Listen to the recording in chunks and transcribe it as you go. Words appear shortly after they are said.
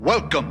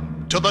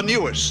Welcome to the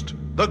newest,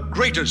 the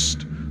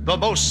greatest, the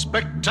most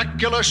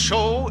spectacular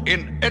show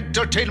in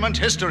entertainment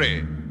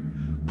history.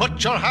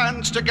 Put your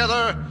hands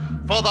together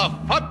for the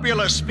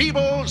fabulous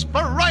Feebles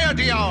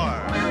Variety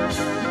Hour.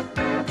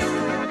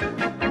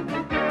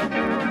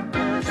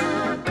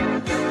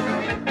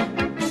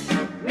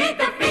 Meet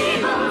the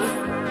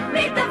Feebles!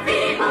 Meet the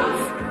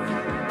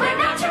Feebles! We're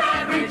not your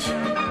average,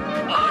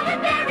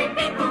 ordinary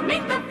people.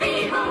 Meet the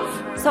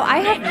Feebles! So I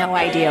have no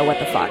idea what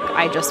the fuck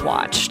I just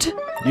watched.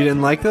 You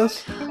didn't like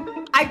this?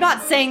 I'm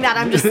not saying that.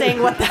 I'm just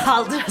saying what the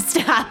hell just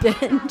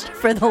happened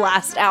for the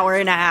last hour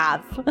and a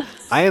half.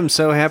 I am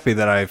so happy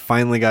that I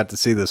finally got to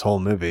see this whole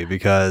movie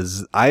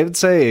because I would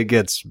say it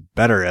gets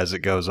better as it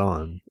goes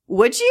on.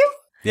 Would you?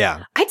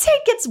 Yeah. I'd say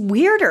it gets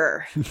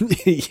weirder.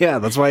 Yeah,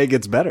 that's why it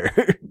gets better.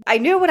 I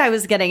knew what I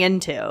was getting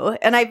into.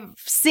 And I've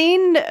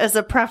seen, as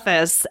a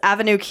preface,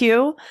 Avenue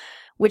Q,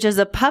 which is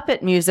a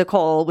puppet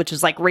musical, which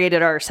is like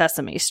rated R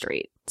Sesame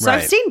Street. So Right.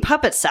 I've seen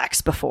puppet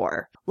sex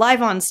before,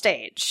 live on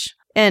stage,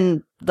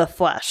 in the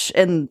flesh,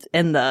 in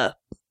the,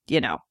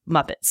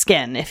 Muppet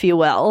skin, if you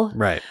will.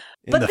 Right.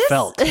 In But the this-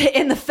 felt.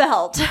 In the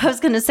felt. I was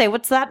going to say,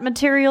 what's that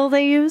material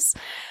they use?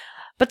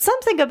 But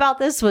something about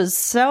this was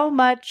so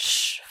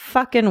much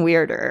fucking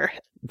weirder.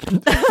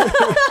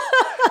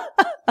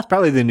 It's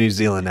probably the New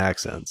Zealand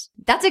accents.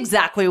 That's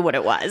exactly what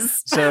it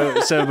was.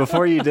 So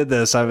before you did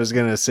this, I was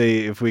going to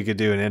see if we could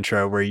do an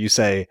intro where you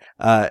say,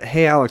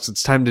 hey, Alex,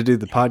 it's time to do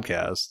the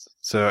podcast.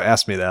 So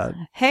ask me that.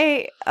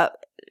 Hey,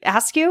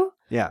 ask you?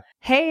 Yeah.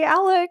 Hey,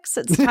 Alex,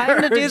 it's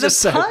time to do the Just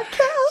say-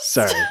 podcast.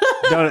 Sorry.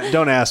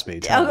 Don't ask me.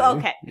 Tell me. Oh,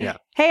 okay. Yeah.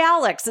 Hey,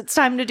 Alex, it's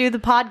time to do the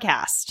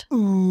podcast.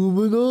 Oh,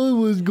 but I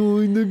was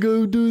going to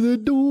go to the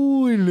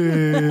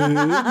toilet.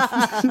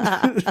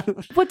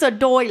 What's a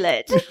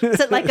doilet? Is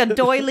it like a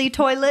doily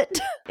toilet?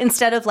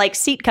 Instead of like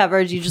seat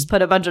covers, you just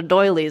put a bunch of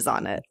doilies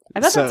on it. I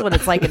bet that's what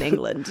it's like in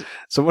England.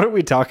 So what are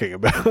we talking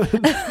about?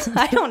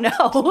 I don't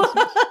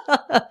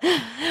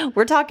know.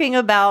 We're talking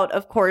about,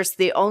 of course,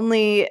 the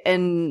only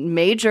and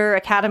major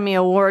Academy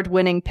Award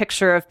winning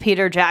picture of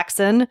Peter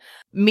Jackson,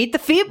 Meet the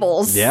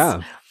Feebles.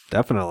 Yeah,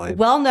 definitely.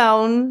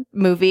 Well-known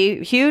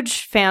movie,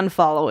 huge fan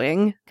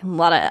following, a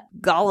lot of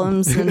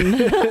golems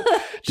and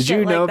Did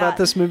you know about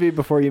this movie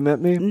before you met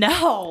me?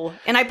 No,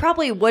 and I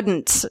probably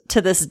wouldn't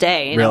to this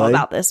day know Really?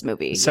 about this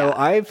movie. So Yeah.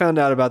 I found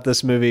out about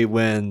this movie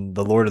when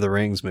the Lord of the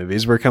Rings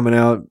movies were coming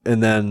out,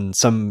 and then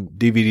some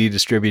DVD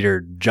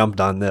distributor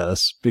jumped on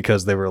this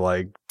because they were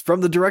like,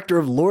 from the director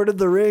of Lord of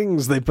the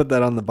Rings, they put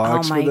that on the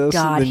box Oh for my this.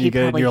 God, and then he you go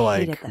and probably you're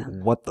like, hated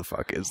them. what the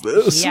fuck is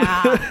this?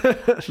 Yeah,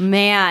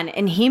 man,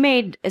 and he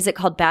made, is it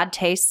called Bad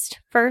Taste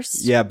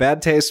first? Yeah,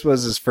 Bad Taste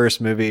was his first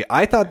movie.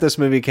 I thought this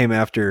movie came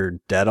after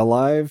Dead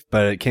Alive,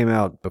 but it came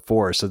out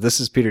before. So this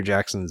is Peter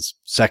Jackson's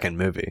second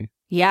movie.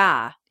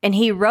 Yeah, and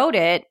he wrote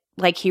it,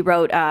 like he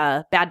wrote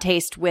Bad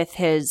Taste with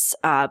his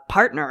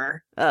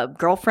partner,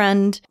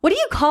 girlfriend. What do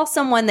you call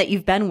someone that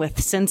you've been with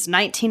since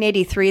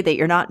 1983 that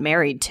you're not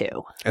married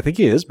to? I think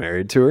he is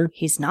married to her.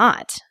 He's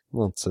not.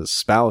 Well, it's his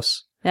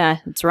spouse. Yeah,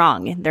 it's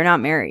wrong. They're not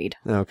married.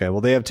 Okay,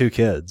 well, they have 2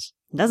 kids.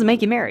 Doesn't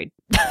make you married.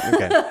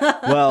 Okay.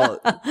 Well,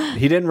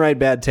 he didn't write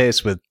Bad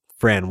Taste with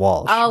Fran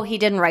Walsh. Oh, he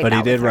didn't write but that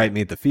he did with her. write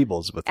Meet the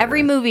Feebles with her.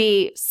 Every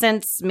movie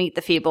since Meet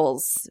the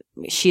Feebles,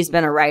 she's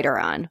been a writer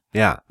on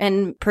Yeah,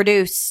 and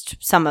produced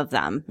some of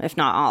them, if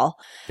not all.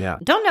 yeah.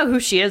 Don't know who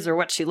she is or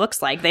what she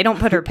looks like. They don't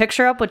put her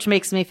picture up, which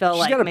makes me feel She's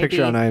like got a maybe...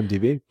 picture on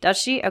IMDb. Does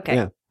she? Okay.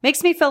 Yeah.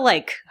 Makes me feel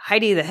like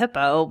Heidi the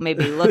Hippo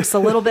maybe looks a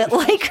little bit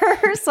like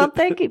her or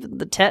something. Even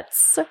the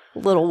tits, a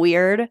little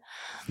weird.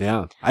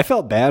 Yeah. I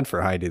felt bad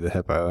for Heidi the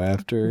Hippo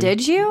after.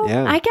 Did you?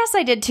 Yeah. I guess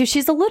I did too.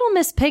 She's a little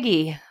Miss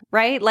Piggy,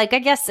 right? Like, I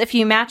guess if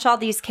you match all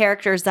these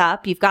characters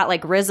up, you've got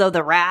like Rizzo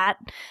the Rat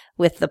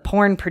with the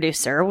porn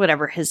producer,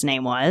 whatever his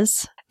name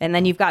was. And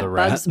then you've got The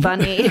rat. Bugs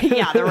Bunny.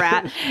 Yeah, the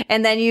rat.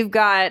 And then you've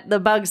got the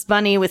Bugs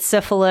Bunny with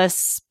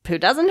syphilis, who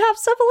doesn't have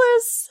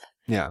syphilis.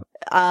 Yeah.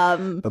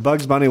 But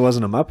Bugs Bunny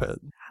wasn't a Muppet.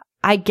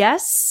 I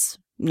guess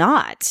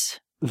not.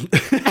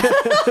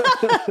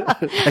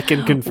 I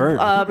can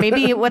confirm.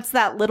 Maybe what's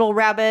that little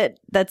rabbit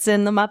that's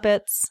in the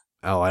Muppets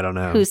Oh, I don't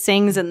know. who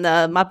sings in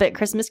the Muppet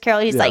Christmas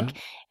Carol? He's Yeah. like,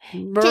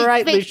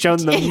 Brightly shone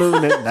the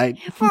moon at night.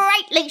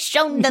 brightly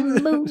shone the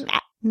moon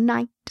at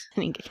night.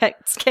 And he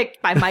gets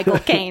kicked by Michael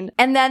Caine.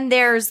 And then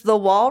there's the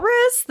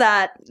walrus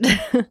that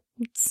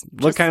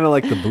Look kind of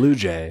like the Blue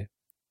Jay.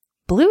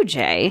 Blue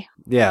Jay.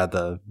 Yeah,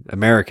 the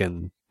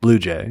American Blue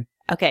Jay.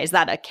 Okay, is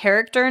that a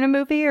character in a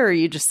movie, or are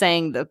you just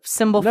saying the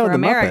symbol for the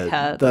America?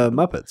 Muppet, the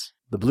Muppets.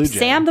 The Blue Jay.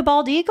 Sam the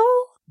bald eagle?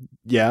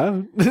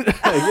 Yeah.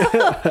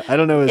 I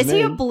don't know his Is name.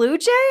 he a blue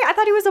jay? I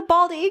thought he was a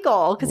bald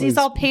eagle because Well, he's he's-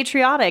 all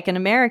patriotic and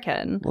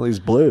American. Well, he's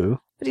blue.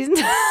 But he's not.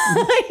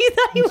 He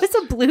thought he was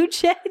a blue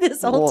jay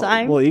this whole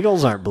time. Well,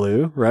 eagles aren't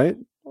blue, right?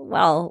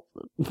 Well,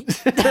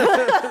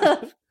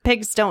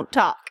 pigs don't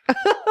talk,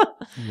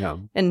 Yeah.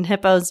 and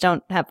hippos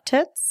don't have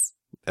tits.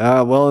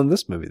 Well, in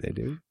this movie they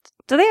do.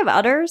 Do they have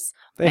udders?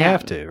 They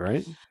have to,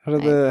 right? How do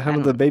I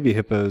the don't- baby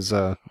hippos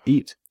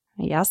eat?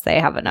 Yes, they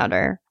have an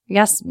udder.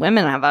 Yes,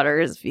 women have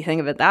udders if you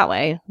think of it that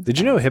way. Did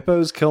you know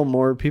hippos kill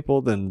more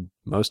people than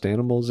most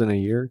animals in a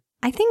year.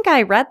 I think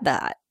I read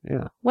that.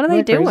 Yeah. What are they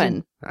Isn't that crazy?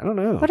 doing? I don't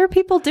know. What are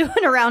people doing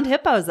around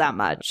hippos that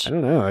much? I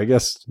don't know. I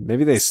guess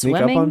maybe they sneak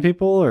up Swimming? on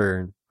people,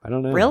 or I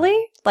don't know. Really?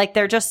 Like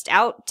they're just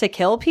out to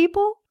kill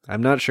people?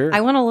 I'm not sure.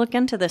 I want to look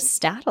into this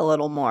stat a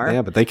little more.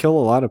 Yeah, but they kill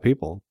a lot of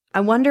people.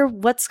 I wonder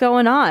what's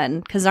going on,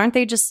 because aren't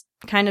they just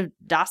kind of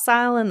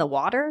docile in the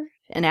water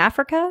in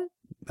Africa?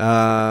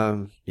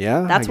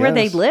 Yeah. That's I where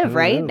they guess. I live, don't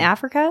right? know. In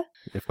Africa?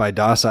 If by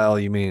docile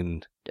you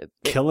mean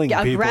killing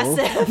people.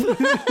 Aggressive.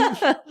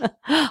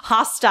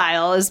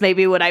 Hostile is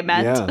maybe what I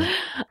meant. Yeah.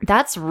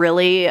 That's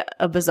really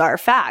a bizarre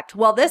fact.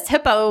 Well, this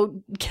hippo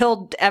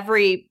killed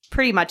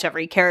pretty much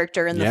every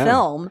character in the Yeah.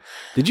 film.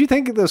 Did you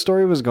think the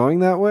story was going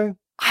that way?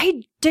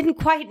 I didn't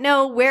quite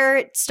know where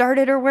it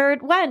started or where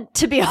it went,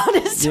 to be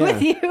honest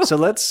with you. So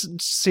let's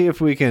see if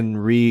we can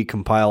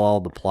recompile all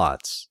the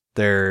plots.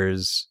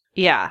 There's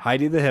Yeah.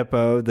 Heidi the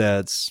hippo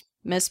that's...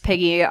 Miss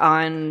Piggy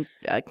on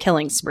a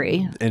killing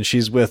spree. And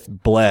she's with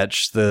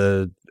Bletch,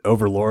 the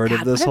overlord God,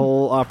 of this what a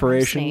whole gross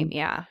operation. name,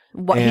 yeah.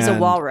 He's a And-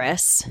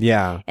 walrus.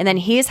 Yeah. And then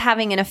he's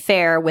having an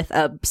affair with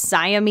a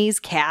Siamese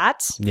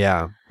cat.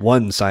 Yeah.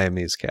 One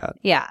Siamese cat.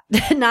 Yeah.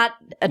 Not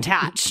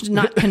attached,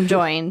 not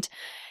conjoined.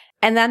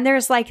 And then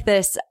there's like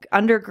this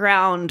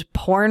underground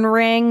porn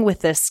ring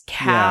with this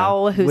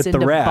cow Yeah, who's with the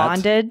into rat,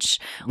 bondage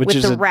which with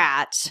is the a-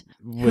 rat.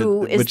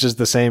 Who is which is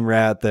the same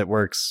rat that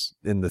works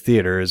in the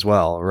theater as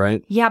well,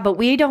 right? Yeah, but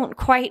we don't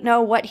quite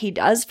know what he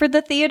does for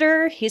the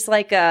theater. He's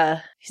like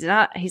a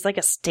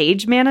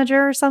stage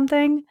manager or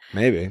something.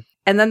 Maybe.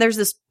 And then there's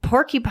this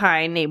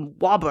porcupine named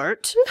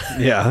Wobbert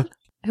Yeah.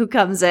 who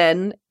comes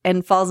in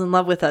and falls in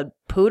love with a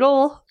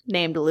poodle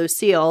named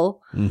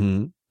Lucille.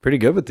 Mm-hmm. Pretty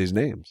good with these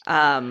names.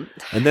 And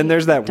And then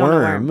there's that Don't know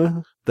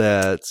worm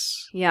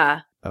that's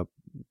Yeah.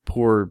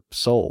 poor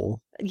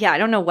soul. Yeah, I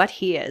don't know what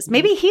he is.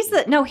 Maybe he's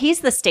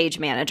the stage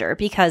manager,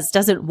 because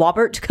doesn't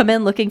Wobbert come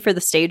in looking for the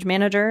stage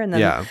manager and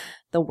then Yeah.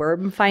 the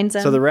worm finds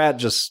him? So the rat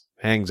just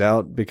hangs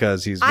out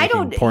because he's I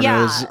making don't-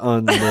 pornos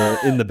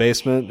yeah. in the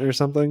basement or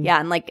something. Yeah,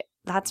 and like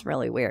that's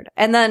really weird.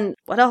 And then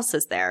what else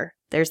is there?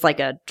 There's like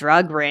a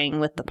drug ring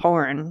with the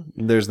porn.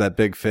 There's that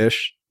big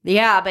fish.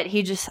 Yeah, but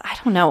I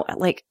don't know,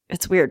 like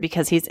it's weird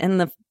because he's in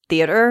the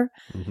theater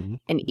Mm-hmm.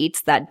 and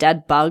eats that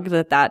dead bug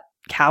that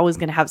cow is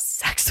going to have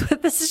sex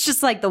with. This is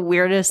just like the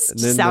weirdest And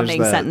then sounding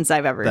there's that- sentence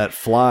I've ever. That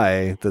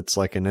fly that's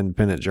like an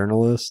independent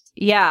journalist.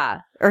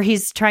 Yeah, or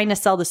he's trying to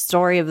sell the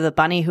story of the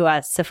bunny who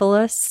has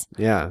syphilis.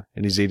 Yeah.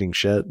 And he's eating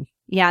shit.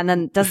 Yeah, and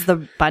then does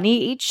the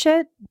bunny eat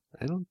shit?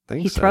 I don't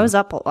think He so. throws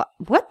up a lot.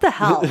 What the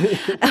hell?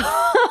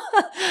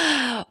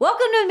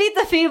 Welcome to Meet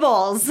the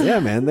Feebles. Yeah,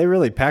 man. They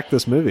really packed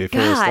this movie full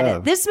of God,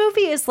 stuff. this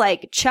movie is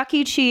like Chuck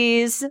E.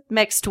 Cheese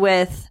mixed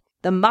with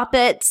the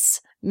Muppets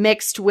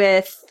mixed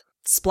with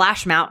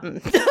Splash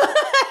Mountain.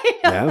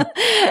 Yeah.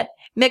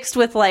 Mixed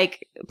with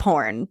like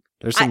porn.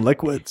 There's some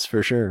liquids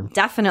for sure.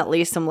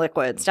 Definitely some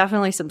liquids.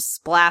 Definitely some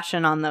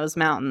splashing on those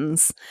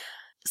mountains.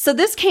 So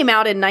this came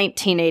out in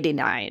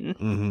 1989.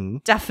 Mm-hmm.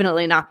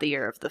 Definitely not the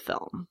year of the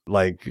film.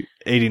 Like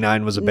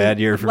 89 was a bad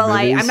year for Well,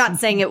 movies. I'm not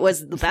saying it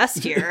was the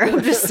best year.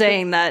 I'm just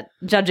saying that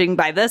judging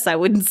by this, I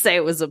wouldn't say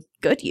it was a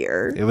good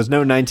year. It was no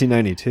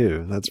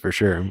 1992, that's for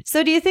sure.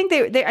 So do you think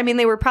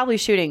they were probably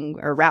shooting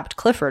or wrapped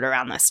Clifford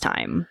around this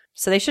time.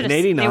 So they should In have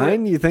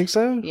 89, you think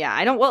so?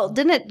 Yeah,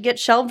 didn't it get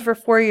shelved for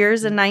 4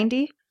 years in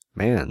 90?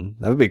 Man,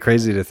 that would be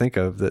crazy to think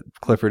of that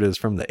Clifford is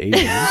from the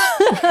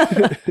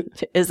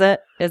 80s. Is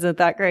it? Isn't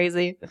that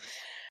crazy?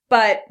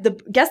 But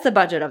guess the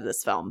budget of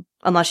this film,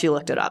 unless you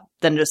looked it up.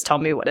 Then just tell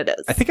me what it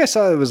is. I think I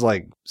saw it was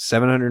like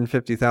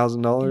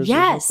 $750,000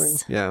 Yes. or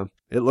something. Yeah,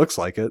 it looks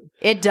like it.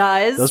 It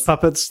does. Those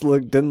puppets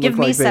didn't Give look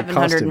me like they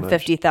cost too much.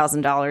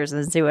 $750,000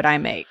 and see what I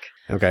make.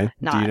 Okay.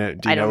 Not- do you know,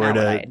 I don't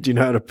know what do you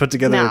know how to put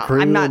together No, a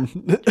crew? I'm not-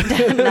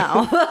 and-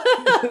 No.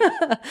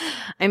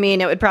 I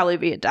mean, it would probably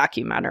be a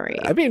documentary.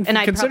 I mean, and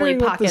I'd probably considering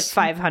what pocket this-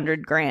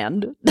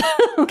 $500,000.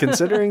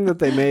 Considering that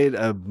they made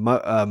a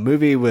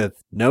movie with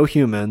no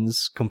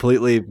humans,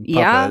 completely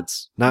Yeah.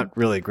 puppets, not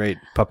really great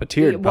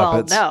puppeteered Well,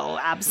 puppets. no,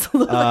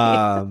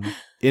 absolutely.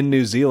 In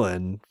New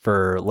Zealand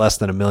for less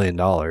than $1 million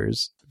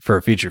for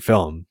a feature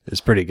film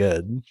is pretty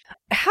good.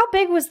 How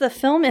big was the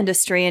film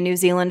industry in New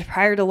Zealand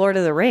prior to Lord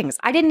of the Rings?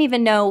 I didn't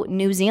even know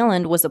New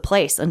Zealand was a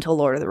place until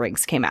Lord of the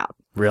Rings came out.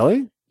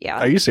 Really? Yeah.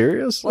 Are you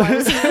serious? Well,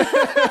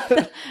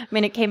 I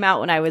mean, it came out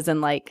when I was in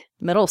like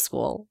middle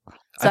school.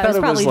 So I thought was it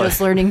was probably like-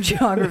 just learning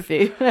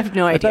geography. I have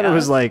no I idea. thought it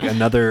was like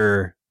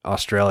another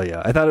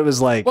Australia. I thought it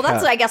was like well,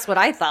 that's I guess what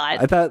I thought.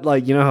 I thought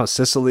like, you know how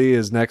Sicily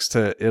is next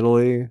to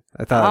Italy?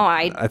 I thought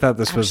I thought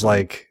this was actually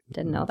like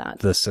Didn't know that.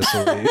 the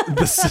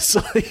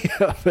Sicily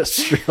of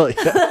Australia.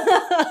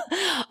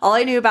 All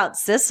I knew about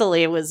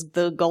Sicily was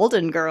the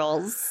Golden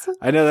Girls.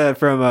 I know that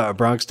from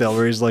Bronx Tale,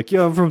 where he's like,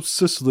 "Yeah, I'm from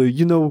Sicily.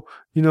 You know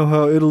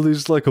how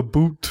Italy's like a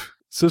boot.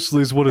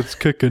 Sicily's what it's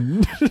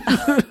kicking."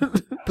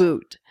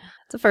 Boot.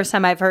 It's the first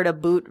time I've heard a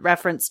boot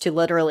reference to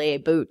literally a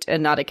boot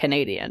and not a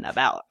Canadian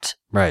about.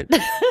 Right.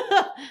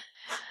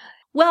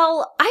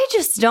 Well, I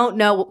just don't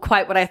know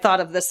quite what I thought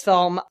of this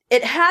film.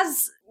 It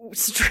has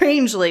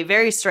strangely,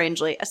 very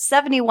strangely, a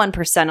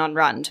 71% on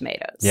Rotten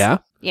Tomatoes. Yeah?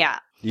 Yeah.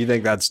 You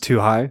think that's too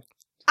high?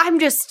 I'm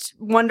just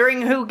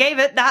wondering who gave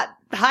it that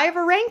high of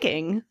a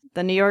ranking.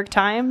 The New York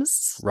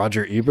Times?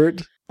 Roger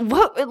Ebert?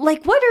 What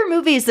are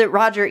movies that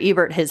Roger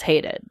Ebert has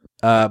hated?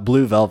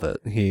 Blue Velvet.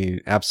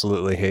 He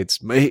absolutely hates,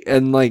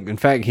 and in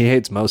fact, he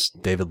hates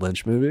most David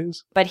Lynch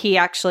movies. But he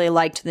actually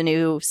liked the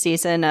new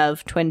season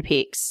of Twin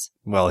Peaks.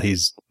 Well,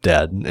 he's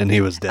dead, and he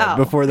was dead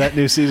before that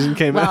new season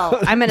came out.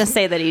 Well, I'm going to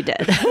say that he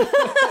did.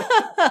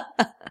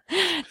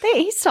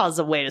 He still has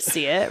a way to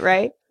see it,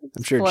 right?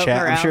 I'm sure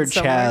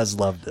Chaz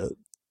loved it.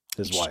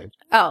 His wife.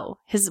 Oh,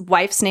 his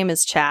wife's name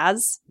is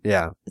Chaz?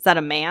 Yeah. Is that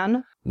a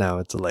man? No,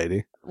 it's a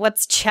lady.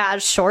 What's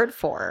Chaz short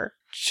for?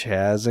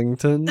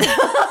 Chazington?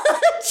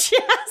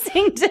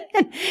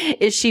 Chazington.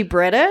 Is she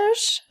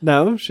British?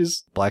 No,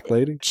 she's a black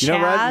lady.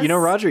 Chaz? You know,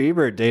 Roger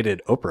Ebert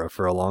dated Oprah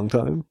for a long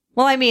time.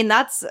 Well, I'm going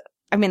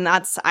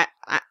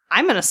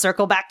to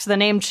circle back to the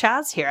name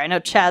Chaz here. I know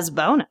Chaz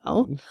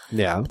Bono.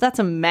 Yeah. But that's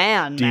a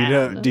man. Do you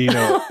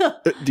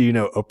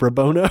know Oprah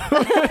Bono?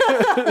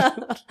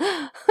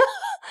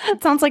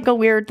 It sounds like a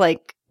weird,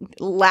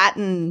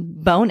 Latin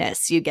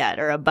bonus you get,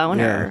 or a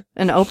boner.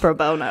 Yeah. An Oprah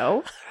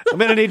Bono. I'm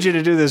going to need you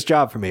to do this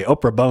job for me,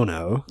 Oprah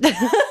Bono.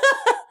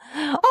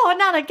 Oh,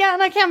 not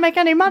again. I can't make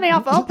any money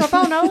off of Oprah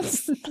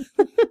Bonos.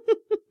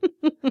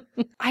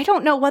 I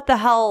don't know what the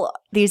hell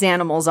these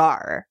animals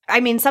are. I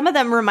mean, some of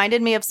them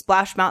reminded me of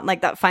Splash Mountain,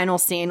 like that final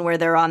scene where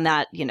they're on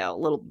that,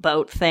 little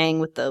boat thing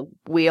with the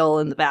wheel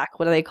in the back.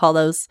 What do they call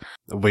those?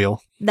 A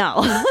wheel?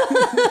 No.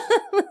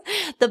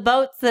 The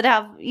boats that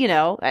have,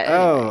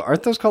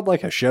 aren't those called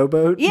like a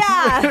showboat?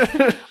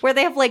 Yeah. Where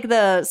they have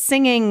the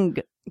singing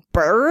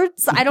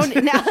birds. I don't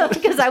know,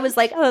 because I was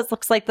like, oh, this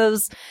looks like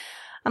those.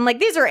 I'm like,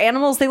 these are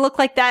animals. They look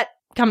like that.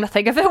 Come to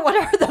think of it, what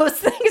are those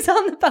things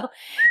on the boat?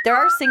 There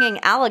are singing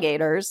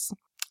alligators,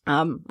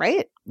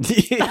 right?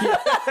 Yeah,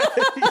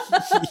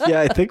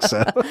 I think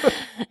so.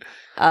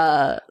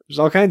 There's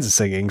all kinds of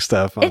singing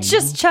stuff. It's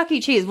just Chuck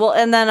E. Cheese. Well,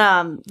 and then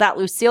that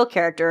Lucille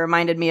character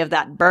reminded me of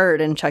that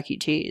bird in Chuck E.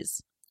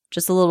 Cheese.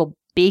 Just a little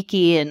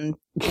beaky and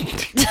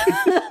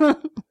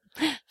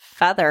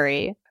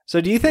feathery. So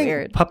do you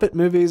think puppet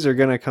movies are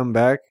going to come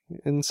back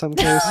in some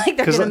case?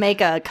 They're going to make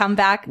a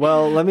comeback?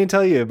 Well, let me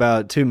tell you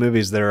about two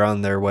movies that are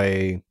on their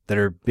way that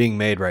are being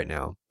made right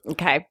now.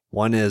 Okay.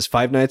 One is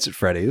Five Nights at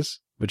Freddy's,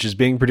 which is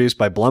being produced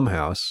by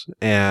Blumhouse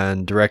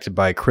and directed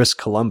by Chris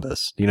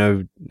Columbus. Do you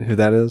know who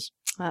that is?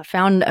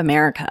 Found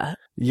America.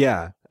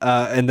 Yeah.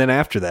 And then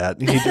after that,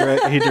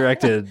 he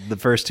directed the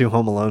first two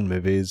Home Alone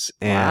movies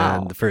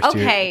and the first two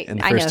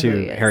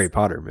Harry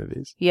Potter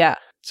movies. Yeah.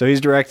 So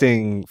he's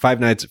directing Five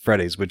Nights at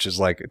Freddy's, which is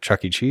like a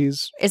Chuck E.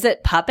 Cheese. Is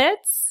it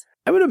puppets?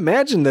 I would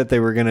imagine that they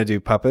were going to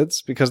do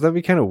puppets because that'd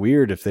be kind of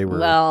weird if they were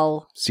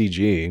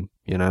CG,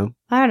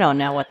 I don't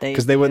know what they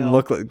because they wouldn't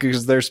look like,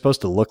 because they're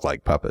supposed to look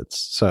like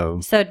puppets.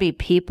 So it'd be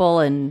people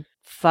in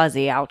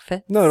fuzzy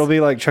outfits? No, it'll be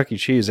like Chuck E.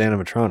 Cheese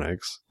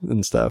animatronics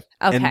and stuff.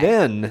 Okay. And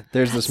then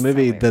there's this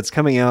movie that's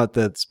coming out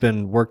that's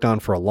been worked on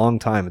for a long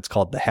time. It's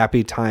called The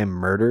Happy Time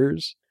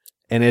Murders.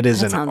 And it is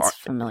sounds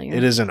familiar.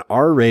 It is an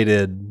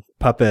R-rated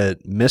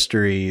puppet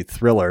mystery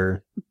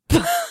thriller.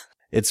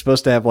 It's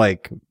supposed to have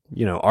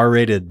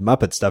R-rated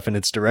Muppet stuff, and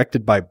it's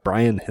directed by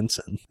Brian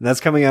Henson. And that's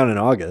coming out in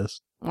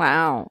August.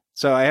 Wow.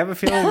 So I have a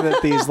feeling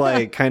that these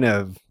kind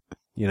of,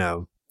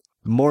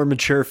 more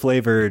mature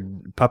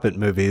flavored puppet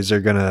movies are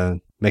going to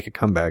make a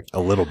comeback a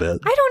little bit.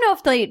 I don't know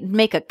if they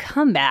make a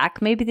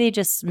comeback. Maybe they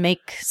just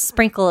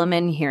sprinkle them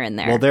in here and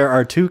there. Well, there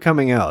are two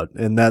coming out,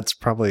 and that's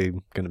probably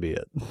going to be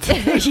it.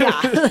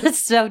 Yeah.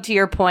 So to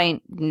your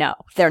point, no,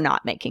 they're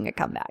not making a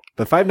comeback.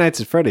 But Five Nights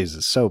at Freddy's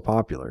is so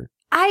popular.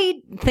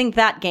 I think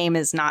that game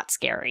is not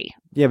scary.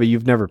 Yeah, but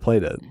you've never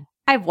played it.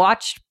 I've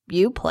watched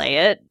you play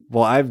it.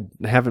 Well, I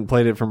haven't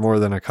played it for more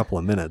than a couple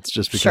of minutes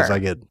just because I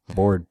get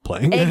bored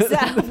playing it.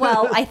 Exactly.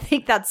 Well, I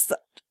think that's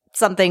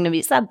something to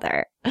be said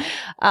there.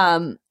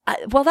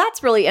 Well,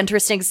 that's really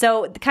interesting.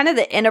 So kind of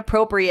the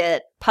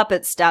inappropriate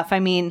puppet stuff. I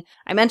mean,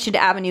 I mentioned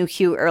Avenue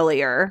Q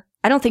earlier.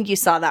 I don't think you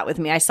saw that with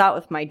me. I saw it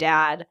with my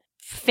dad.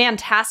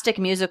 Fantastic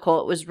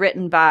musical. It was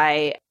written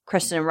by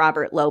Kristen and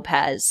Robert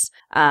Lopez,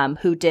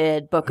 who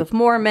did Book of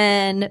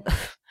Mormon,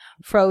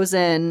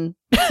 Frozen,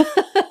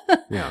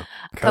 yeah,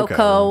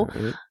 Coco.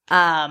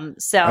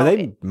 So are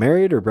they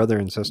married or brother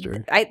and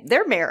sister?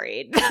 They're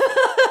married.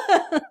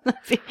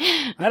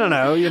 I don't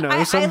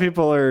know. Some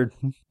people are,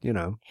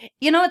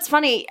 it's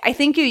funny. I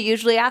think you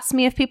usually ask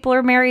me if people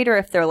are married or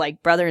if they're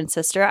like brother and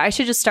sister. I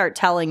should just start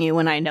telling you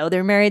when I know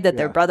they're married that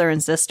they're brother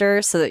and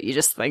sister, so that you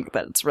just think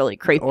that it's really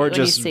creepy or when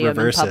just you see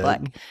reverse them in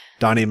public.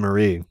 Donnie and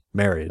Marie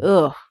married.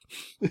 Ugh.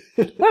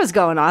 What is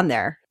going on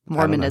there?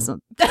 Mormonism.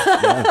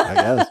 Yeah, I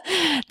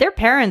guess. Their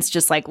parents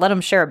just like let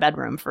them share a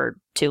bedroom for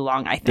too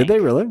long, I think. Did they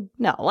really?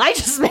 No, I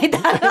just made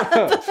that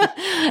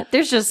up.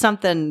 There's just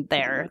something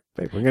there.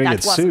 Wait, we're going to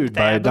get wasn't sued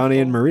by there Donnie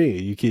and before. Marie.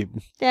 You keep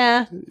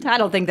Yeah, I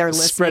don't think they're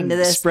listening to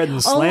this. spreading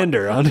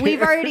slander on here.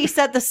 We've already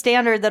set the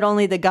standard that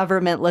only the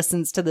government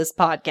listens to this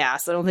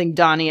podcast. I don't think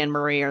Donnie and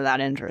Marie are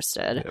that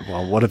interested.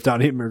 Well, what if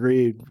Donnie and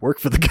Marie work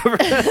for the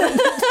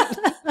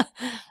government?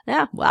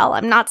 Yeah, well,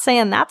 I'm not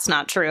saying that's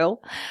not true.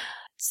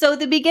 So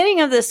the beginning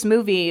of this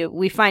movie,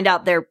 we find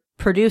out they're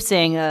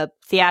producing a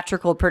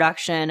theatrical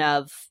production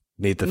of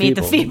Meet the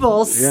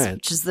Feebles, Yeah.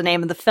 which is the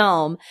name of the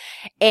film.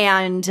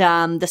 And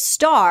the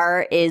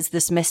star is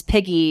this Miss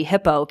Piggy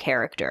Hippo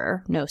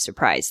character. No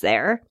surprise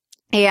there.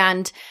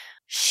 And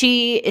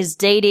she is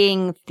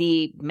dating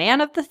the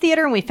man of the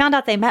theater. And we found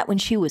out they met when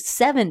she was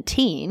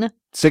 17.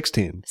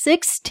 16.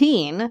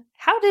 16?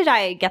 How did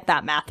I get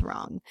that math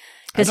wrong?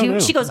 I don't know.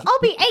 Because she goes, I'll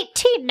be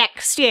 18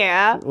 next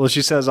year. Well,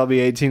 she says I'll be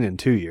 18 in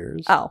 2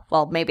 years. Oh,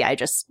 well, maybe I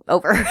just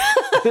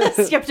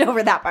skipped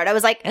over that part. I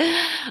was like,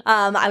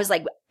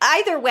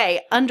 either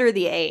way, under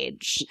the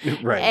age.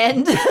 Right.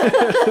 And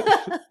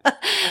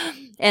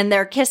and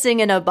they're kissing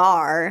in a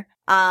bar.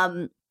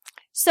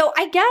 So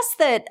I guess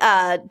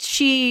that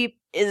she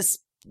is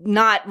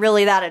not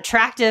really that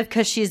attractive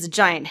because she's a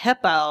giant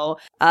hippo.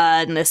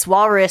 And this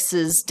walrus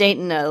is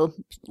dating a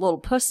little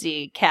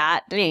pussy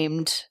cat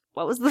named,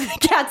 what was the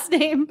cat's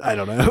name? I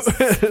don't know.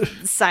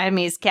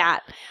 Siamese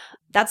cat.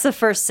 That's the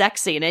first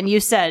sex scene. And you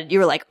said, you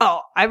were like,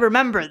 oh, I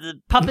remember the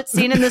puppet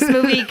scene in this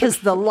movie because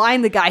the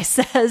line the guy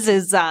says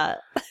is,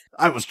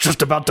 I was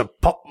just about to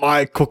pop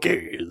my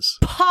cookies.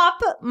 pop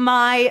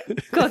my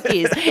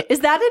cookies. Is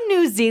that a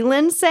New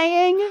Zealand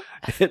saying?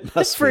 It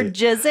must For be.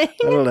 jizzing?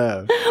 I don't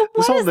know. This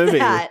What whole is movie.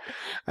 that?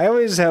 I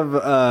always have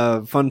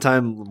a fun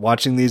time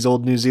watching these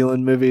old New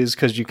Zealand movies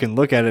because you can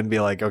look at it and be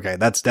like, okay,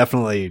 that's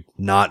definitely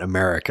not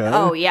America.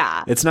 Oh,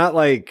 yeah. It's not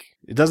like,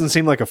 it doesn't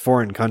seem like a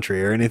foreign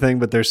country or anything,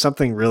 but there's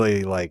something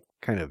really like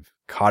kind of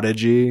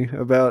cottagey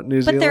about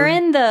New Zealand. But they're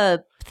in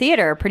the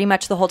theater pretty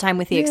much the whole time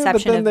with the Yeah, but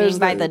exception then of being there's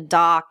by the- the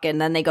dock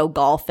and then they go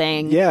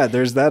golfing. Yeah,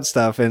 there's that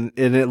stuff. And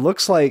it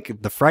looks like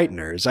The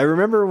Frighteners. I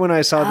remember when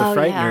I saw Oh,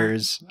 The yeah.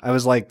 Frighteners, I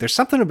was like, there's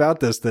something about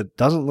this that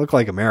doesn't look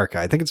like America.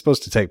 I think it's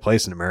supposed to take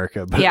place in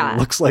America, but Yeah. it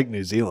looks like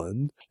New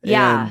Zealand.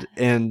 Yeah.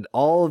 And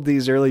all of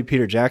these early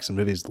Peter Jackson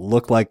movies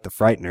look like The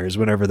Frighteners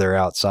whenever they're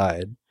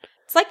outside.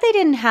 It's like they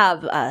didn't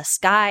have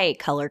sky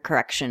color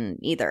correction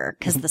either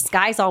because the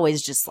sky's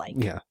always just like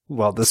Yeah.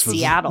 Well, this was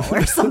Seattle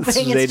or something. This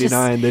was It's just-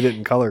 89. They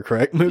didn't color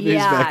correct movies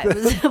back Yeah, then.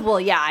 it was,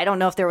 well, yeah, I don't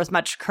know if there was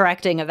much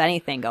correcting of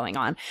anything going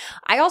on.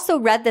 I also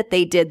read that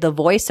they did the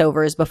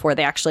voiceovers before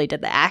they actually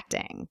did the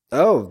acting.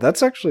 Oh,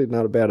 that's actually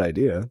not a bad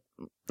idea.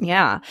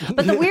 Yeah,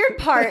 but the weird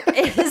part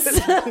is,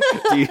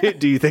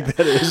 Do you think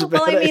that is a bad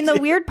well, I mean, the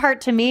idea? weird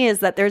part to me is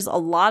that there's a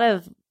lot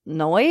of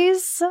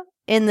noise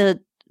in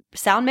the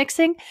sound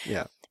mixing.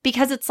 Yeah.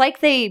 Because it's like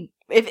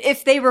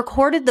if they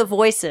recorded the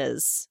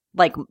voices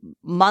like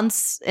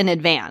months in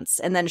advance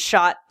and then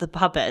shot the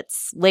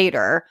puppets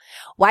later,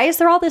 why is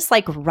there all this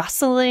like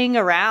rustling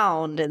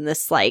around and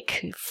this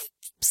like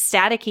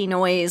staticky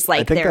noise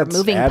like think they're that's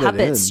moving added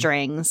puppet in.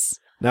 strings?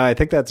 No, I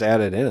think that's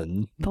added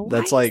in. But why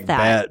That's is like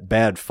that?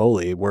 bad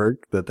Foley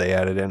work that they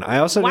added in. I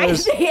also Why did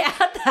noticed, they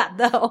add that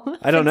though?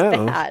 I don't It's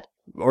know. bad.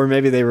 or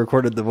maybe they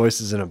recorded the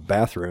voices in a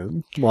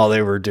bathroom while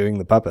they were doing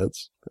the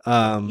puppets.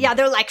 Yeah,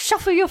 they're like,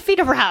 shuffle your feet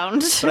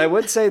around. But I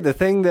would say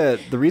the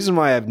reason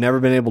why I've never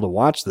been able to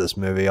watch this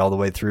movie all the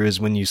way through is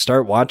when you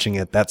start watching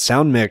it, that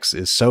sound mix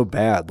is so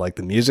bad. Like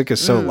the music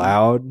is so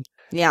loud.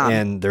 Yeah.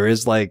 And there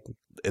is like,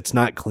 it's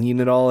not clean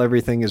at all.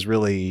 Everything is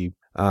really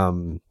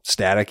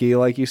staticky,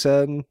 like you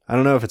said. I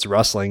don't know if it's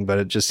rustling, but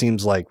it just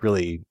seems like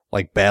really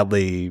like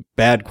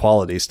bad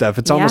quality stuff.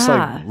 It's almost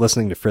Yeah. like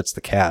listening to Fritz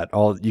the Cat.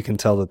 You can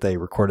tell that they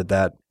recorded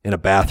that in a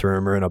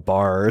bathroom or in a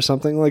bar or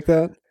something like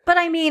that. But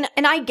I mean,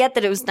 and I get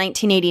that it was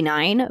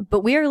 1989,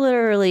 but we are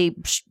literally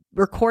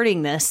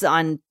recording this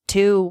on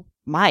two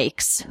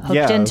mics hooked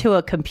Yeah. into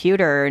a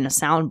computer and a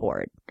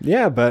soundboard.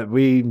 Yeah, but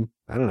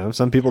I don't know.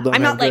 Some people don't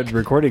I'm have not good like-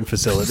 recording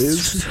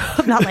facilities.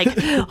 I'm not like,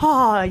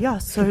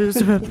 yes,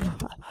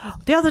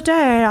 the other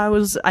day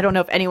I don't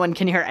know if anyone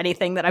can hear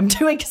anything that I'm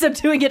doing because I'm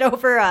doing it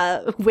over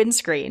a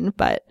windscreen,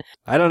 but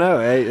I don't know.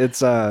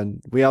 It's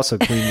we also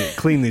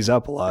clean these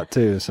up a lot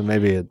too, so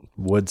maybe it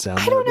would sound.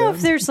 I don't more know good.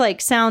 if there's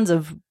like sounds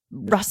of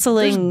There's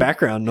rustling.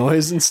 background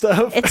noise and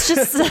stuff. It's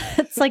just,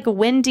 it's like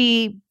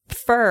windy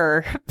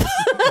fur.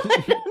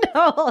 I don't know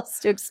how else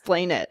to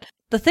explain it.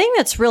 The thing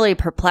that's really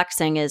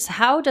perplexing is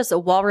how does a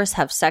walrus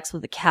have sex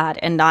with a cat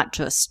and not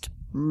just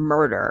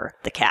murder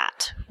the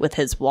cat with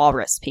his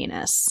walrus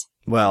penis?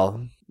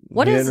 Well,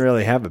 What he is- didn't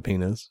really have a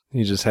penis.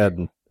 He just had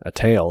a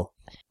tail.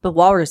 But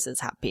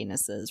walruses have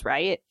penises,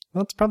 right?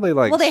 Well, it's probably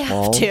like well, they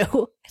small. have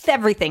to.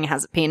 Everything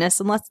has a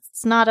penis unless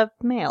it's not a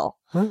male.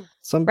 Well,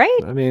 Right?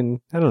 I mean,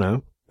 I don't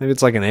know. Maybe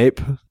it's like an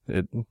ape.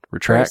 It Or a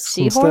retracts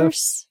and stuff.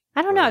 seahorse?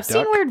 I don't know. Or a I've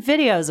seen duck. weird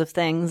videos of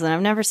things and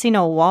I've never seen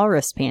a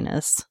walrus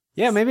penis.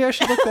 Yeah, maybe I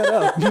should look that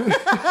up.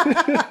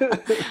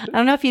 I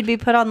don't know if you'd be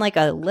put on like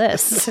a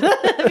list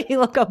if you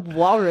look up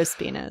walrus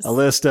penis. A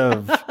list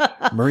of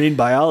marine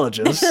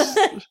biologists.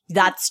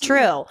 That's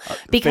true.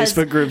 Because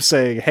Facebook groups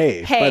saying,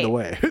 hey, by the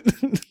way.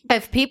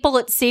 if people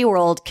at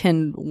SeaWorld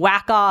can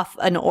whack off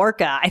an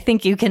orca, I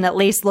think you can at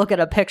least look at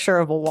a picture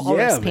of a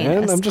walrus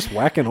penis. Man, I'm just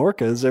whacking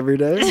orcas every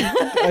day.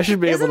 I should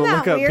be able to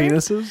look up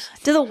penises.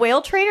 Do the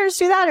whale trainers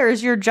do that, or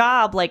is your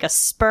job like a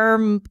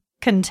sperm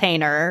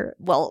container?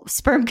 Well,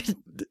 sperm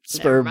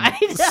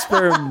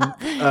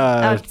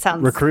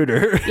sounds,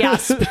 recruiter. Yeah,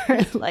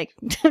 like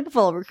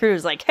full of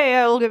recruiters like, hey,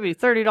 I will give you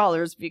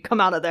 $30 if you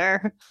come out of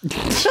there.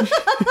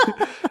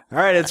 All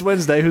right, it's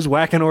Wednesday. Who's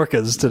whacking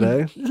orcas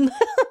today?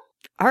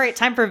 All right,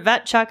 time for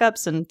vet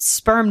checkups and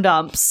sperm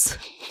dumps.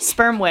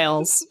 Sperm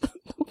whales.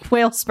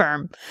 Whale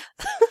sperm.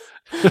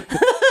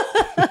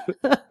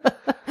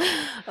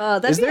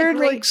 Is there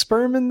like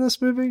sperm in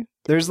this movie?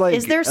 There's like,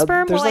 is there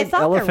sperm? There's I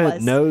thought elephant there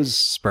was. nose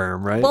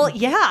sperm, right? Well,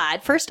 yeah.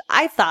 At first,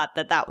 I thought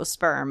that was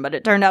sperm, but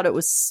it turned out it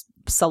was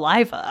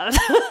saliva.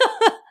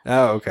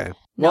 Oh, okay.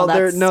 Well,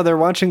 they're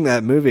watching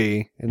that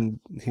movie, and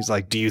he's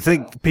like, "Do you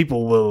think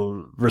people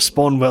will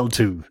respond well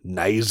to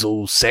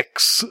nasal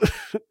sex?"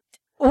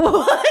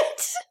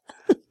 What?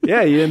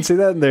 Yeah, you didn't see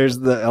that? There's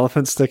the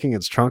elephant sticking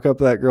its trunk up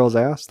that girl's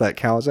ass, that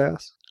cow's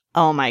ass.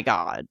 Oh my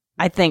God.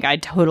 I think I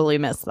totally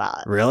missed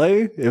that.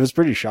 Really? It was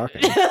pretty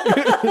shocking.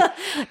 I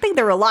think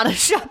there were a lot of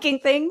shocking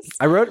things.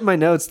 I wrote in my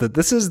notes that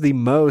this is the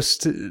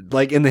most,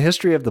 like in the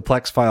history of the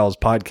Plex Files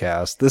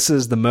podcast, this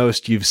is the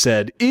most you've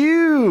said,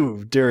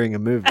 ew, during a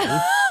movie.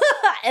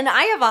 And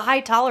I have a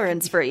high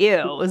tolerance for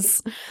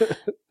ews.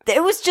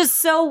 It was just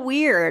so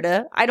weird.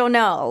 I don't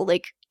know.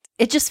 Like,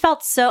 I just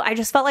felt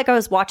like I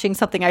was watching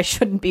something I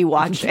shouldn't be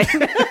watching.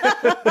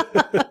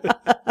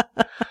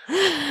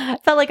 I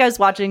felt like I was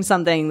watching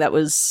something that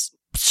was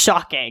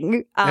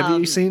shocking. Have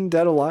you seen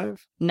Dead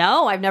Alive?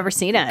 No, I've never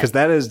seen it. Because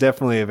that is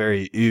definitely a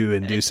very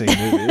ew-inducing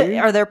movie.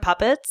 Are there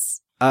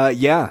puppets?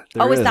 Yeah.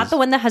 Is that the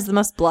one that has the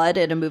most blood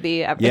in a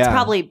movie ever? Yeah. It's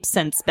probably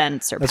since been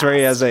surpassed. That's where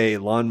he has a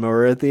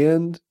lawnmower at the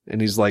end,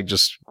 and he's like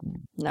just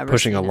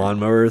pushing a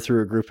lawnmower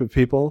through a group of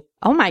people.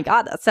 Oh my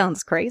God, that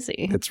sounds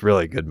crazy. It's a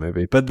really good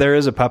movie. But there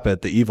is a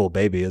puppet. The evil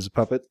baby is a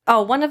puppet.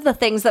 Oh, one of the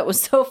things that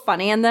was so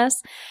funny in this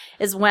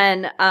is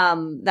when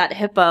that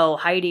hippo,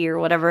 Heidi or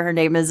whatever her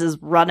name is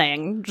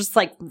running, just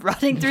like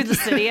running through the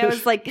city. I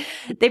was like,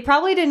 they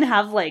probably didn't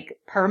have like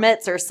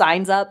permits or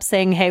signs up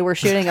saying, hey, we're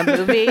shooting a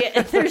movie.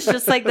 And there's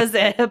just like this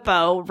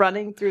hippo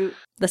running through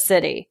the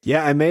city.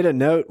 Yeah, I made a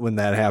note when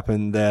that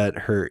happened that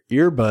her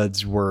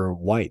earbuds were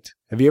white.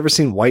 Have you ever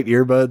seen white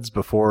earbuds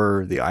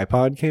before the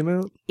iPod came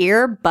out?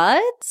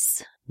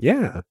 Earbuds?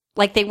 Yeah.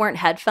 Like they weren't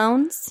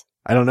headphones?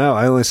 I don't know.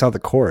 I only saw the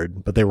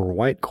cord, but they were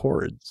white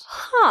cords.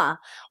 Huh.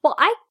 Well,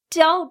 I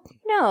don't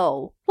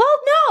know. Well,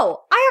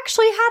 no. I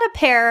actually had a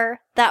pair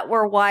that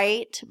were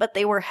white, but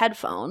they were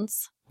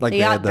headphones. Like they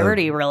got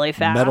dirty really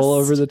fast. Metal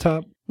over the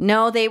top?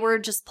 No, they were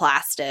just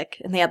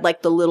plastic. And they had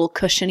like the little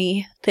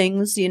cushiony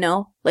things, you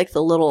know? Like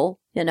the little,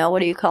 what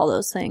do you call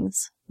those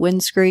things?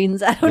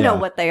 Windscreens? I don't know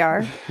what they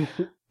are.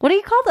 What do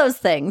you call those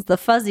things? The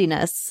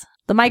fuzziness.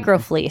 The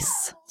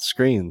microfleece.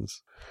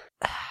 Screens.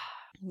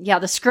 Yeah,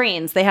 the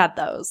screens. They had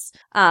those.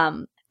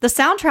 The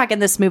soundtrack in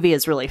this movie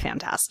is really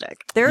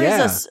fantastic. There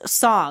is a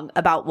song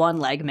about one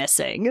leg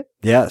missing.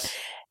 Yes.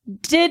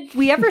 Did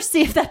we ever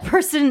see if that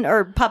person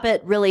or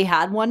puppet really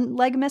had one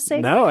leg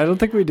missing? No, I don't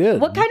think we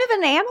did. What kind of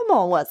an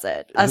animal was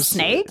it? A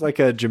snake? Like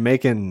a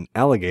Jamaican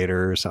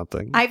alligator or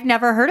something. I've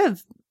never heard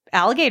of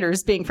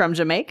alligators being from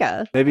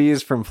Jamaica. Maybe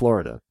he's from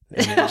Florida.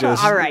 And he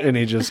just, all right. And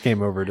he just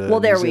came over to Well,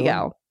 there New we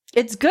Zealand. go.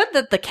 It's good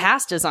that the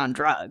cast is on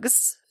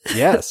drugs.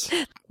 Yes.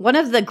 One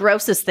of the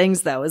grossest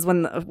things, though, is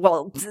when,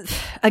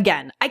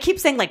 again, I keep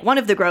saying like one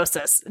of the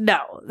grossest.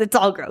 No, it's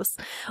all gross.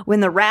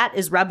 When the rat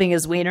is rubbing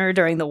his wiener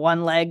during the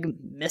one leg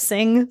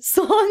missing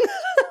song.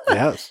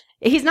 Yes.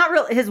 He's not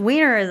real. His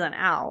wiener isn't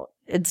out.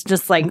 It's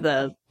just like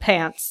the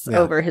pants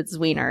over his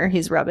wiener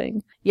he's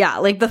rubbing. Yeah,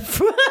 like the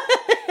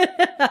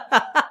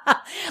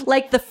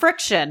like the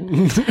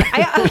friction.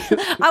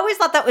 I always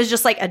thought that was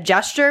just like a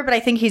gesture, but I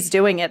think he's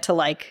doing it to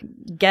like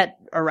get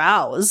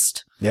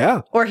aroused.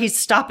 Yeah. Or he's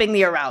stopping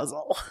the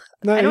arousal.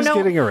 No, I don't know.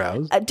 Getting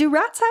aroused. Do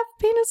rats have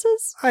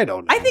penises? I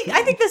don't know. I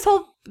think this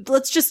whole,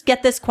 let's just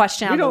get this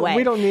question out of the way.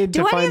 We don't need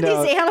to find out. Do any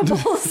of these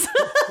animals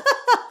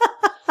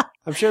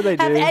I'm sure they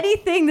do. have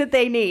anything that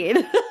they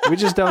need? We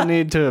just don't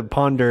need to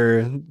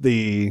ponder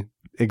the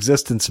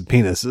existence of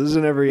penises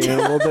in every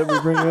animal that we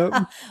bring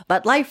up.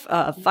 But life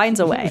finds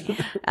a way,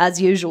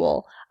 as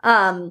usual.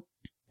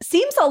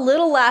 Seems a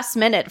little last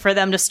minute for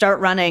them to start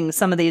running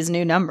some of these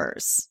new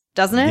numbers,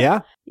 doesn't it?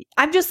 Yeah.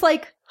 I'm just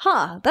like,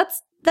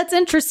 that's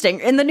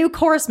interesting. And the new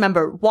chorus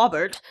member,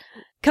 Wobbert,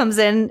 comes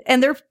in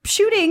and they're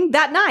shooting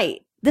that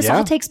night. This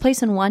all takes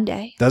place in one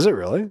day. Does it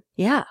really?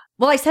 Yeah.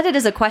 Well, I said it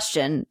as a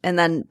question and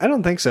then... I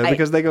don't think so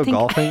because they go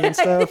golfing and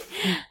stuff.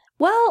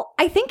 Well,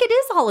 I think it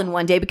is all in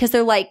one day because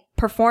they're like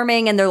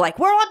performing and they're like,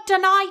 we're on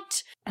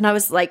tonight. And I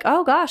was like,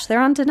 oh gosh, they're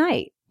on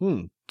tonight.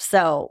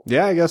 So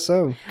yeah, I guess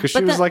so. Because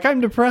she was like,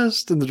 I'm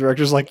depressed. And the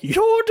director's like,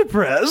 you're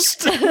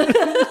depressed.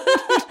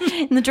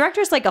 And the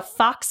director's like a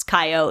fox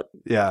coyote.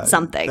 Yeah.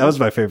 Something. That was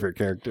my favorite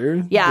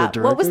character. Yeah.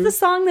 What was the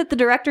song that the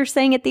director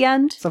sang at the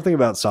end? Something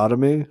about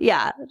sodomy.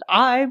 Yeah.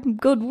 I'm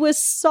good with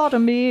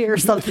sodomy or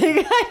something.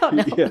 I don't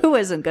know. Yeah. Who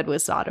isn't good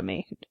with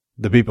sodomy?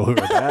 The people who are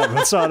bad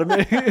with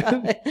sodomy.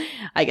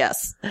 I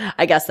guess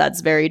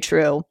that's very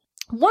true.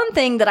 One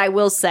thing that I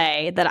will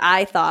say that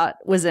I thought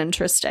was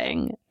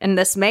interesting, and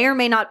this may or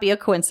may not be a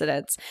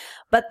coincidence,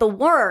 but the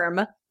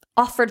worm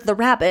offered the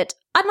rabbit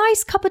a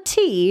nice cup of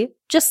tea,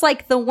 just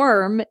like the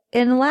worm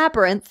in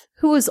Labyrinth,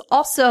 who was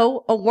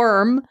also a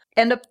worm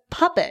and a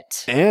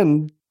puppet.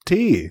 And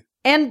tea.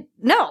 And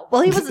no,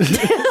 well, he wasn't.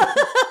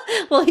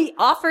 Well, he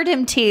offered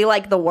him tea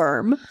like the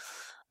worm,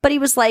 but he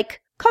was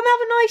like, come have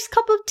a nice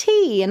cup of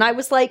tea. And I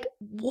was like,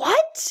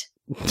 what?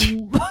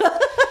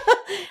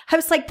 I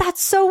was like,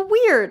 that's so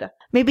weird.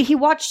 Maybe he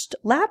watched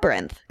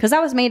Labyrinth, because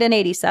that was made in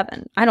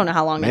 1987. I don't know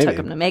how long it took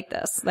him to make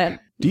this.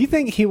 Do you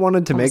think he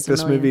wanted to make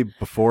this movie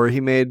before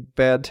he made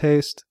Bad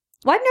Taste?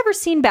 Well, I've never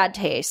seen Bad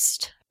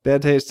Taste.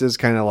 Bad Taste is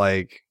kind of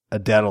like a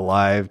Dead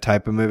Alive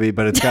type of movie,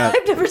 but it's got...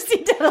 I've never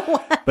seen Dead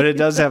Alive. But it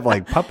does have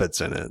like puppets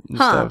in it and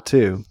stuff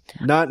too.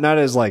 Not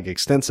as like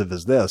extensive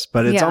as this,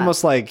 but it's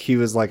almost like he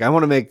was like, I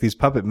want to make these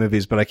puppet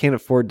movies, but I can't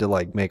afford to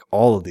like make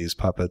all of these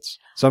puppets.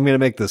 So I'm going to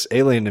make this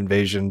alien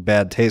invasion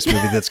Bad Taste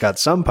movie that's got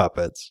some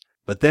puppets.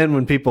 But then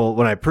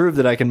when I prove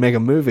that I can make a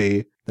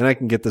movie, then I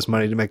can get this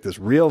money to make this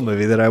real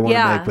movie that I want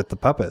to make with the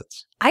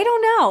puppets. I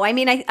don't know. I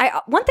mean,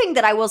 I one thing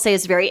that I will say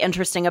is very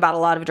interesting about a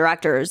lot of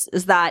directors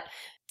is that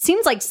it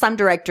seems like some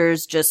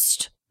directors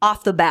just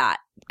off the bat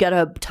get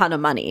a ton of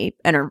money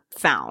and are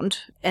found.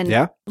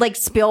 And like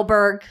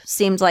Spielberg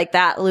seemed like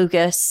that,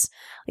 Lucas.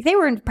 Like they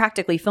were in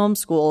practically film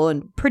school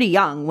and pretty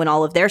young when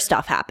all of their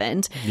stuff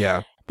happened.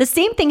 Yeah. The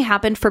same thing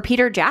happened for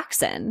Peter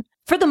Jackson.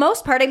 For the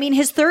most part, I mean,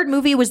 his third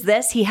movie was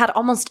this. He had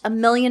almost $1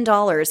 million. In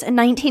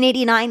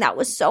 1989, that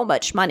was so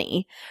much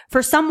money.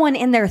 For someone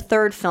in their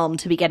third film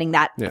to be getting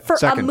that for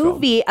a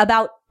movie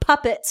about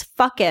puppets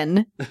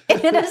fucking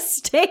in a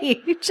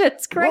stage.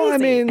 It's crazy. Well, I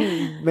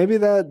mean, maybe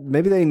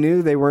they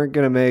knew they weren't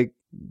going to make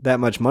that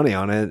much money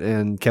on it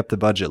and kept the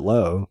budget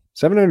low.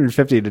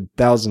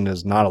 $750,000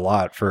 is not a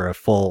lot for a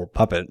full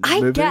puppet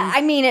movie. I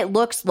mean, it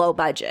looks low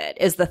budget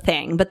is the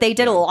thing, but they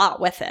did a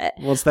lot with it.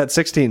 Well, it's that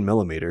 16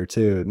 millimeter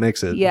too. It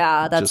makes it.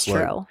 Yeah, that's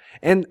true.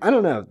 And I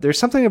don't know. There's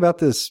something about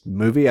this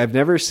movie. I've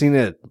never seen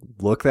it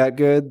look that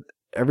good.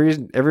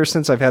 Ever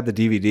since I've had the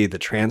DVD, the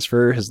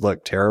transfer has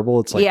looked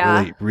terrible. It's like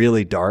really,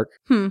 really dark.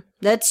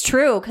 That's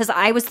true. Because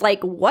I was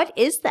like, what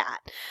is that?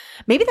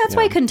 Maybe that's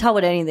why I couldn't tell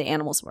what any of the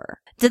animals were.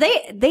 Did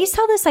they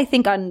sell this, I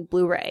think, on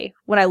Blu-ray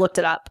when I looked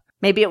it up?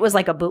 Maybe it was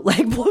like a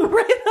bootleg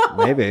Blu-ray though.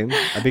 Maybe.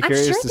 I'd be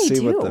curious to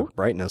see what the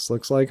brightness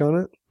looks like on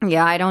it.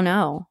 Yeah, I don't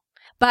know.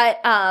 But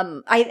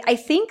I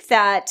think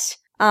that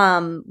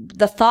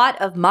the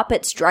thought of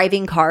Muppets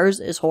driving cars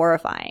is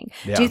horrifying.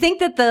 Yeah. Do you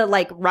think that the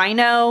like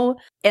rhino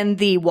and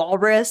the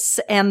walrus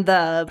and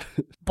the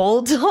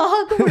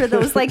bulldog were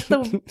those like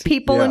the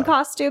people in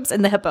costumes,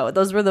 and the hippo?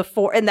 Those were the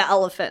four, and the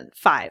elephant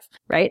 5,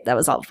 right? That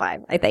was all 5,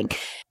 I think.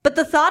 But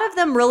the thought of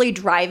them really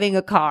driving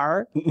a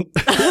car,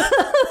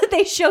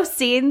 they show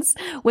scenes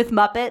with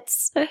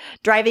Muppets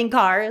driving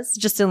cars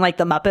just in like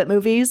the Muppet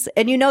movies,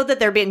 and you know that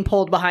they're being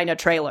pulled behind a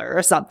trailer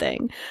or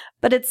something.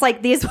 But it's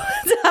like these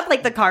ones have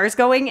like the cars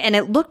going, and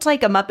it looked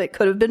like a Muppet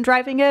could have been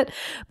driving it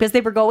because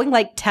they were going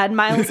like 10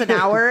 miles an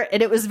hour,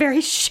 and it was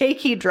very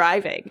shaky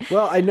driving.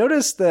 Well, I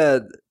noticed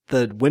that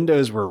the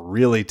windows were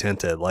really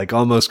tinted, like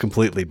almost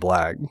completely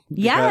black.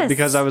 Yes.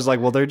 Because I was like,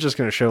 well, they're just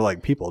going to show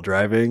like people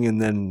driving and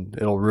then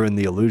it'll ruin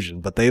the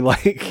illusion. But they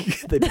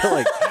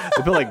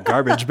put like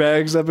garbage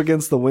bags up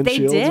against the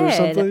windshields or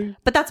something.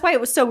 But that's why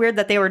it was so weird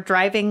that they were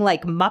driving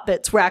like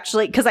Muppets were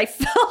actually, because I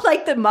felt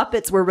like the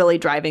Muppets were really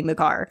driving the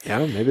car.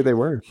 Yeah, maybe they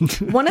were.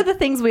 One of the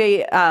things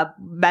we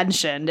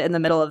mentioned in the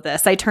middle of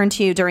this, I turned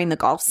to you during the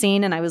golf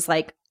scene and I was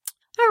like,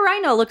 oh,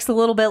 Rhino looks a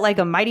little bit like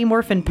a Mighty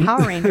Morphin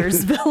Power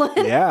Rangers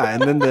villain. Yeah,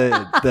 and then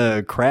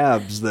the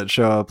crabs that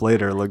show up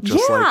later look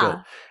just like it.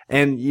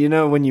 And, you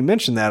know, when you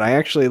mentioned that, I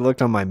actually looked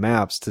on my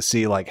maps to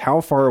see, like, how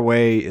far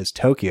away is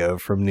Tokyo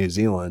from New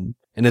Zealand?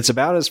 And it's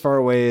about as far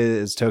away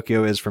as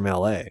Tokyo is from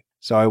LA.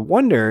 So I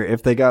wonder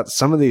if they got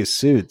some of these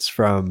suits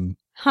from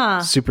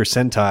Super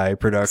Sentai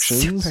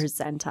Productions. Super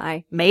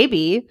Sentai.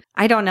 Maybe.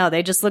 I don't know.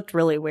 They just looked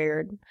really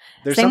weird.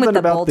 There's Same something with the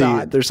about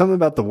bulldog. there's something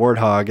about the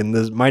warthog, and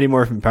the Mighty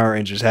Morphin Power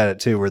Rangers had it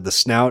too, where the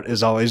snout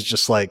is always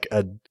just like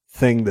a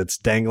thing that's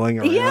dangling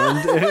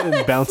around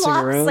and bouncing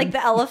flops, around. Like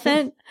the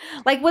elephant.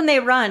 Like when they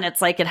run,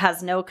 it's like it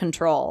has no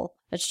control.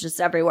 It's just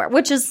everywhere.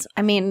 Which is,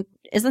 I mean,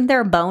 isn't there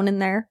a bone in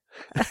there?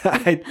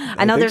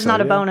 I know there's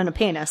not a bone in a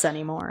penis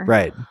anymore.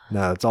 Right.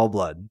 No, it's all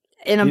blood.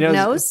 In a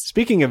nose?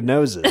 Speaking of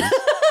noses,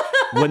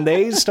 when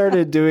they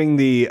started doing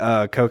the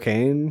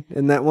cocaine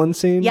in that one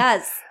scene,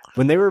 yes,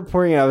 When they were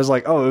pouring it, I was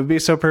like, oh, it would be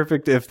so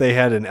perfect if they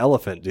had an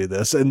elephant do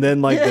this. And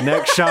then, like, the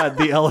next shot,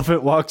 the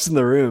elephant walks in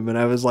the room, and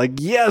I was like,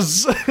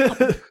 yes!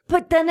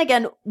 But then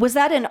again, was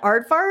that an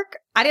aardvark?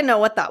 I didn't know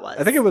what that was.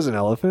 I think it was an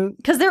elephant.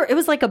 Because it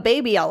was like a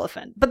baby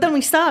elephant. But then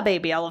we saw a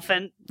baby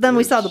elephant. Then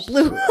we saw the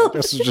blue elephant.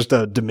 This was just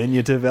a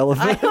diminutive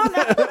elephant. I don't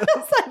know.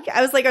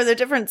 I was like, are there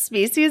different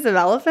species of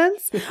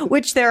elephants?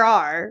 Which there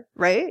are,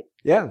 right?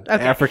 Yeah. Okay.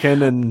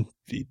 African and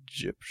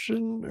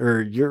Egyptian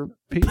or European.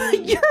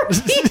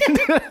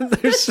 European.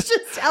 there's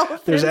just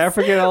elephants. There's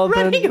African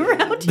elephant. running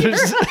around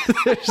There's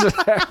an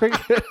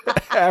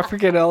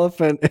African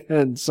elephant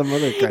and some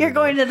other kind. You're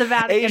going to the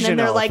Vatican Asian and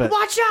they're elephant. like,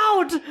 watch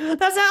out!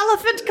 There's an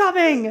elephant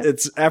coming!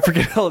 It's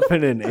African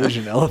elephant and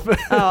Asian elephant.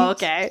 Oh,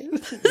 okay.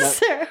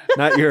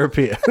 Not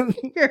European.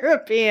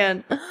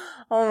 European.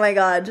 Oh my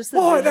God. Just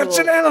Boy, that's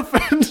an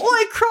elephant.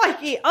 Oi,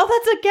 crikey. Oh,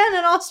 that's again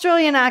an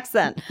Australian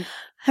accent.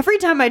 Every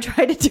time I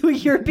try to do a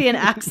European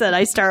accent,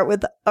 I start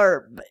with,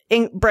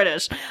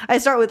 British, I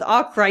start with,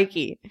 oh,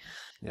 crikey.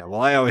 Yeah,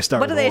 well, I always start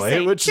What do with they "Oi,"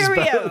 say? which is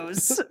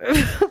Cheerios.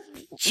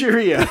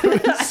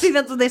 Cheerios. I think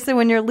that's what they say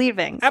when you're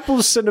leaving.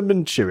 Apple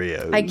cinnamon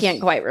Cheerios. I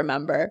can't quite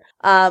remember.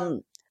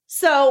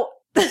 So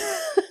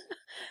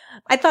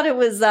I thought it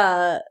was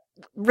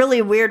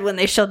really weird when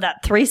they showed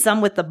that threesome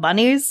with the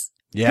bunnies.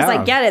 Yeah. Because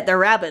I get it. They're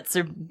rabbits.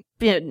 They're,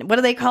 what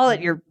do they call it?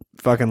 You're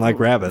fucking like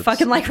rabbits.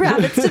 fucking like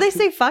rabbits. Do they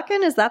say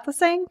fucking? Is that the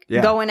saying?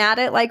 Yeah. Going at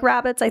it like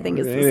rabbits, I think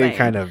is the Any same.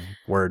 kind of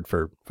word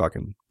for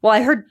fucking. Well,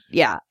 I heard,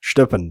 yeah.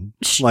 Stuppen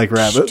like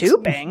rabbits.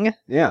 Stooping?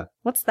 Yeah.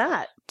 What's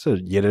that? It's a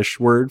Yiddish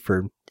word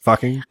for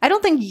fucking. I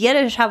don't think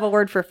Yiddish have a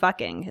word for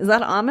fucking. Is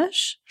that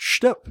Amish?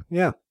 Stup.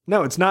 Yeah.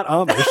 No, it's not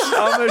Amish.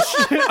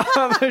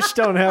 Amish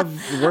don't have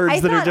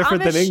words that are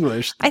different than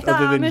English. I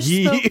thought other than Amish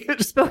ye.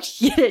 spoke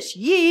Yiddish.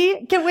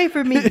 Ye, get away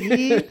from me,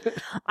 ye.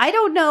 I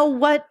don't know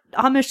what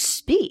Amish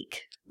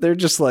speak. They're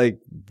just like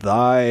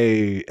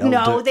thy elder.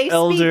 No, they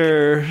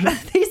elder.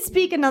 They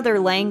speak another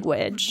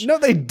language. No,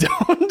 they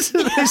don't.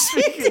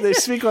 They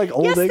speak like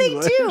old yes,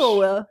 English. they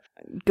do.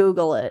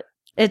 Google it.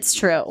 It's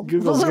true.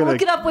 Google's gonna,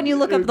 look it up when you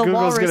look up the Google's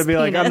walrus gonna be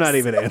like, I'm not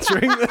penis. even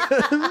answering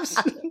this.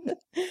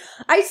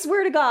 I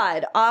swear to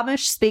God,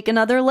 Amish speak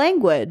another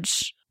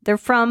language. They're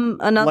from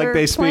another like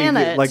they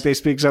planet. speak, like they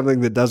speak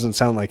something that doesn't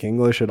sound like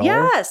English at all.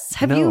 Yes.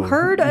 Have you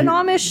heard an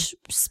Amish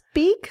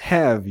speak?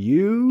 Have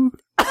you?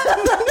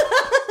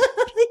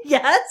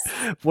 Yes.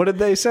 What did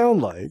they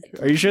sound like?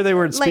 Are you sure they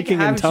weren't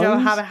speaking in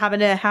tongues?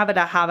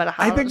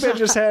 I think they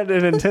just had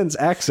an intense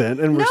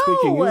accent and were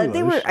speaking English.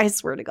 They were. I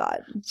swear to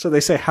God. So they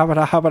say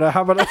habada habada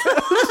habada.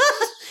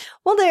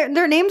 Well,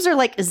 their names are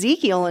like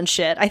Ezekiel and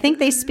shit. I think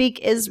they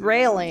speak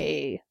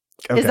Israeli.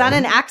 Okay. Is that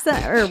an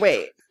accent? Or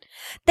wait.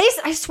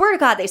 I swear to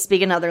God, they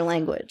speak another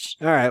language.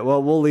 All right,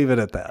 well, we'll leave it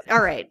at that.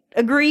 All right.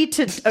 Agree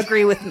to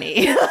agree with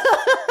me.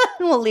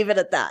 We'll leave it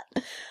at that.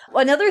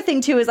 Another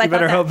thing, too, is I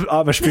better hope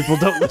Amish people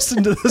don't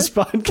listen to this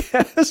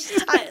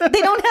podcast.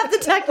 they don't have the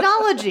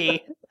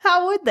technology.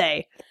 How would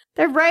they?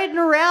 They're riding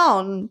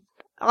around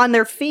on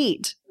their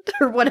feet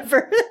or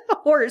whatever.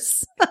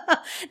 Horse.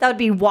 That would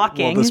be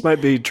walking. Well, this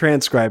might be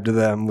transcribed to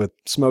them with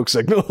smoke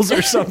signals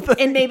or something.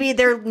 And maybe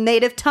their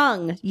native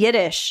tongue,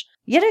 Yiddish.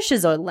 Yiddish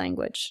is a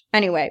language.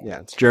 Anyway. Yeah,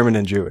 it's German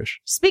and Jewish.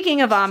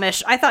 Speaking of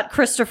Amish, I thought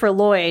Christopher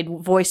Lloyd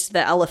voiced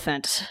the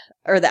elephant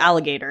or the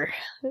alligator.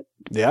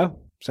 Yeah.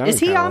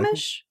 Is he Amish?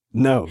 Amish?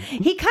 No.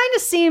 He kind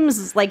of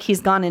seems like he's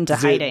gone into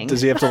hiding.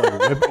 Does he have to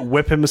like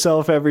whip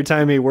himself every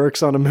time he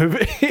works on a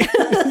movie?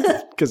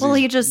 Because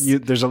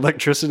there's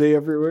electricity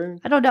everywhere.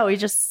 I don't know. He's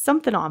just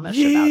something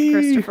Amish about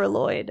Christopher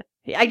Lloyd.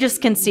 I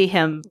just can see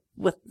him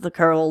with the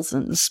curls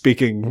and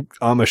speaking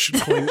Amish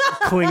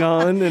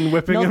Klingon and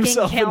whipping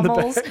himself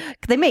camels. in the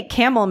back. They make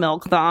camel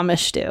milk. The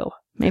Amish do.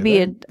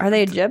 Maybe are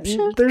they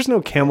Egyptian? There's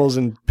no camels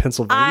in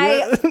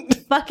Pennsylvania. I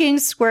fucking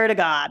swear to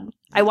God.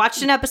 I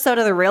watched an episode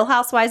of The Real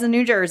Housewives in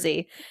New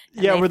Jersey.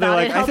 Yeah, where they're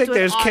like, I think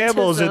there's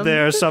camels in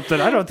there or something.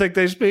 I don't think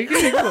they speak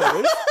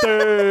English.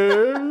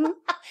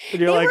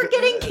 They were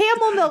getting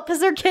camel milk because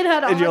their kid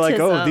had autism. And you're like,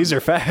 oh, these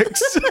are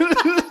facts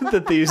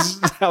that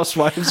these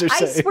housewives are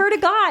saying. I swear to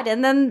God.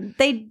 And then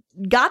they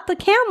got the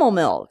camel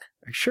milk.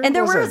 Sure and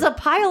there was a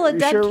pile of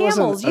dead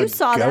camels. You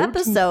saw the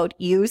episode.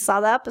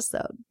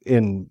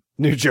 In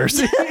New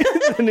Jersey?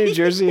 The New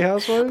Jersey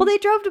housewives? Well, they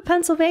drove to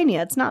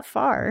Pennsylvania. It's not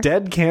far.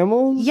 Dead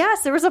camels?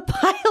 Yes, there was a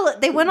pile.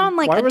 They went on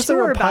like Why a was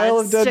tour there a pile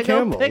of dead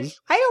camels?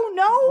 I don't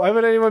know. Why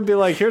would anyone be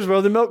like, here's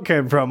where the milk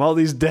came from? All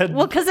these dead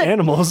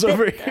animals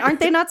over here. Aren't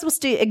they not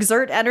supposed to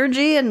exert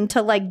energy, and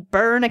to like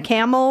burn a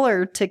camel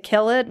or to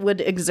kill it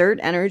would exert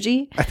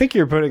energy? I think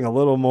you're putting a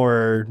little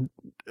more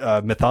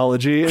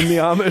mythology in the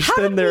Amish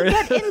than there is.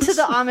 How did we get into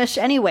the Amish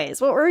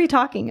anyways? What were we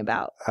talking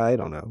about? I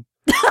don't know.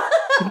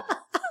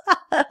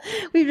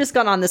 We've just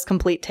gone on this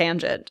complete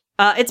tangent.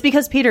 It's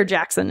because Peter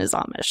Jackson is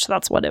Amish.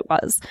 That's what it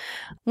was.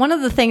 One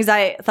of the things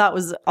I thought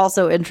was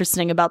also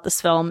interesting about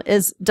this film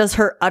is, does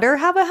her udder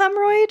have a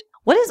hemorrhoid?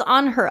 What is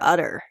on her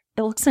udder?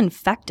 It looks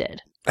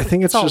infected. I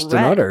think it's just an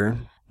udder.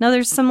 No,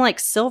 there's some like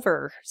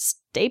silver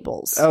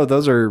staples. Oh,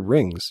 those are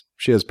rings.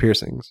 She has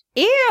piercings.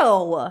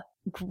 Ew.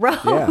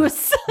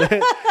 Gross.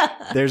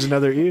 There's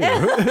another ew.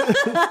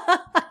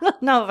 I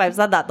don't know if I've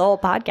said that the whole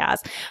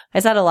podcast. I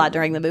said a lot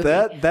during the movie.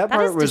 That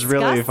part was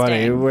really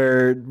funny,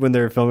 where when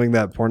they're filming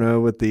that porno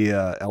with the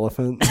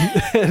elephant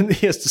and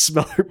he has to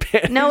smell her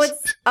panties. No,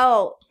 it's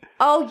oh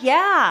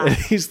yeah. And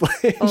he's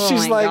like, Oh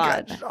she's my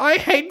like, God. I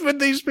hate when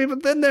these people.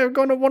 Then they're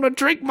going to want to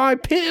drink my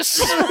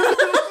piss.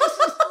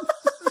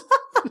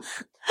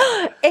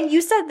 And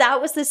you said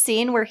that was the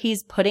scene where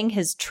he's putting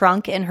his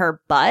trunk in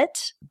her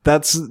butt?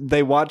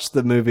 They watched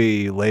the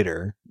movie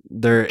later.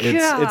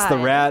 It's the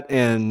Rat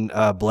and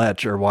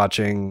Bletch are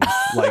watching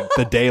like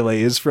the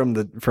dailies from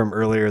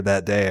earlier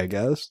that day, I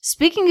guess.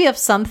 Speaking of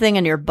something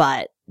in your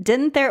butt,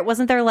 wasn't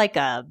there like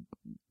a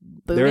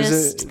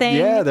Buddhist thing?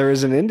 Yeah, there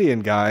was an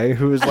Indian guy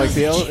who was like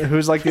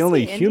the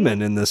only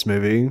human in this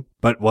movie,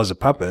 but was a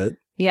puppet.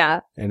 Yeah.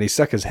 And he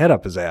stuck his head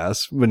up his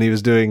ass when he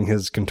was doing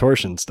his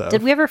contortion stuff.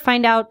 Did we ever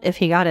find out if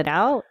he got it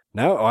out?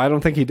 No, I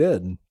don't think he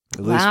did.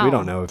 At least we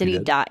don't know if he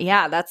did. Die?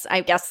 Yeah, I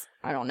guess,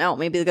 I don't know.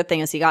 Maybe the good thing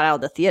is he got out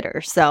of the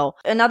theater. So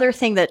another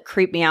thing that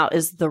creeped me out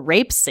is the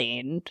rape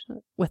scene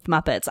with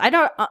Muppets.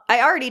 I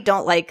already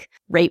don't like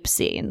rape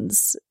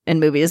scenes in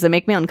movies. They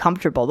make me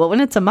uncomfortable. But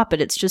when it's a Muppet,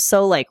 it's just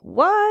so like,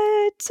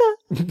 what?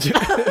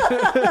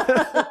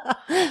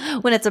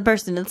 When it's a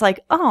person, it's like,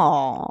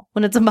 oh.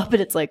 When it's a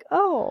Muppet, it's like,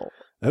 oh.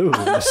 Oh,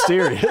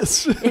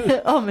 mysterious.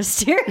 Oh,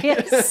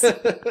 mysterious.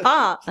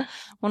 Want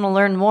to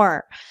learn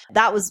more.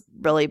 That was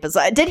really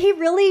bizarre. Did he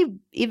really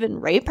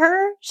even rape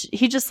her?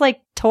 He just like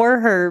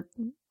tore her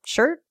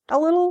shirt a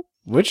little?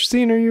 Which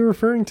scene are you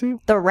referring to?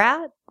 The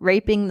rat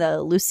raping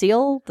the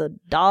Lucille, the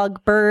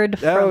dog bird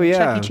from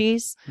Chuck E.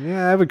 Cheese.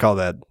 Yeah, I would call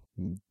that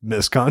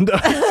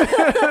misconduct.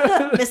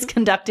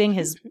 Misconducting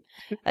his,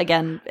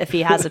 again, if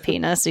he has a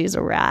penis, he's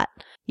a rat.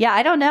 Yeah,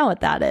 I don't know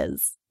what that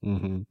is.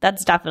 Mm-hmm.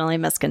 That's definitely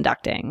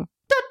misconducting.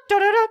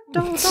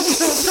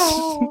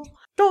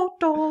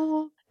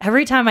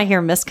 Every time I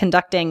hear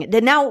misconducting,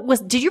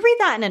 did you read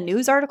that in a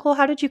news article?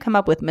 How did you come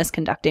up with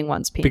misconducting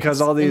one's penis?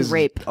 Because all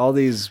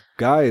these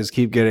guys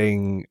keep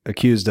getting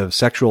accused of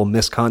sexual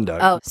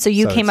misconduct. Oh, so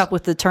you came up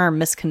with the term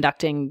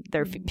misconducting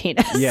their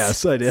penis?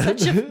 Yes, I did.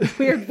 Such a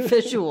weird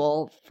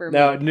visual for me.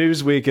 No,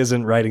 Newsweek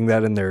isn't writing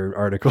that in their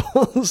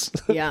articles.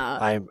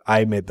 Yeah,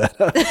 I made that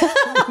up.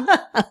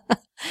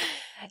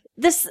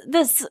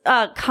 This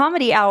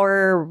comedy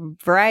hour,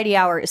 variety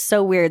hour is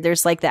so weird.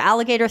 There's like the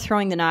alligator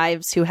throwing the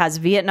knives who has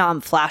Vietnam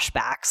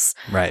flashbacks,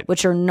 right?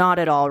 Which are not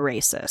at all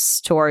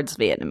racist towards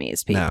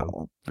Vietnamese people.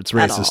 No, it's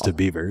racist to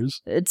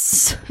beavers.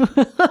 It's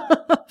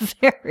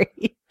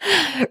very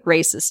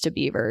racist to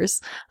beavers.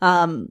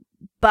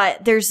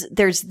 But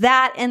there's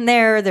that in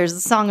there. There's a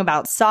song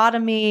about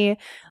sodomy.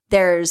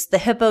 There's the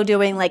hippo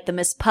doing like the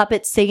Miss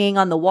Puppet singing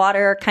on the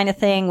water kind of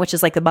thing, which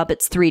is like the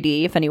Muppets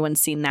 3D, if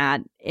anyone's seen that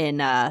in,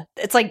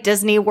 it's like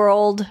Disney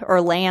World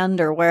or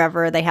Land or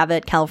wherever they have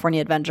it. California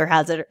Adventure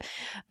has it,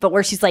 but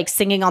where she's like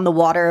singing on the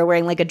water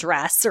wearing like a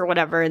dress or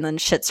whatever. And then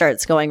shit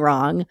starts going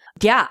wrong.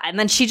 Yeah. And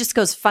then she just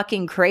goes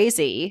fucking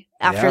crazy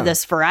after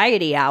this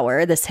variety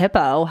hour, this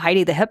hippo,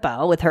 Heidi the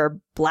hippo with her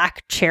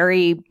black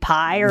cherry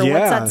pie or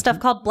what's that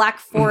stuff called? Black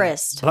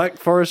Forest. Black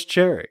Forest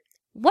cherry.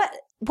 What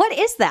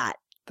is that?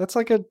 That's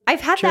like a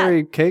I've had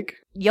cherry that. cake.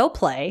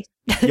 Yoplait.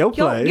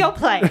 Yoplait.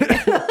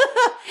 Yoplait.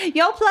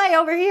 Yoplait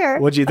over here.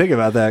 What'd you think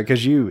about that?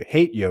 Because you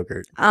hate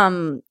yogurt.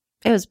 It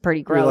was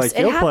pretty gross.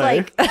 You're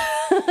like,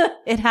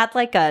 it had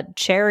like a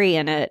cherry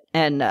in it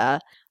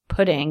and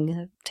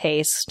pudding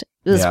taste.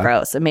 It was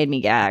gross. It made me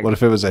gag. What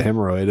if it was a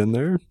hemorrhoid in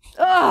there?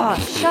 Oh,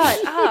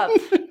 shut up.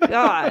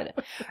 God.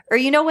 Or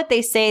you know what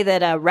they say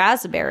that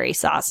raspberry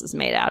sauce is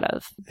made out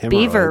of?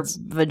 Beaver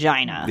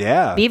vagina.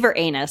 Yeah. Beaver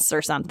anus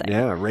or something.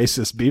 Yeah,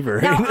 racist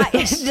beaver now,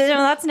 anus.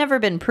 That's never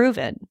been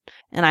proven.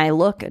 And I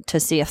look to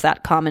see if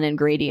that common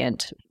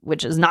ingredient,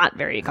 which is not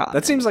very common.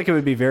 That seems like it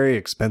would be very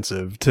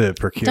expensive to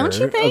procure. Don't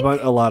you think?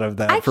 A lot of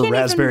that for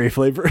raspberry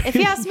flavor. If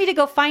you asked me to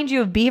go find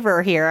you a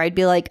beaver here, I'd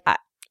be like,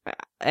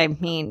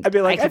 I'd be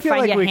like, I could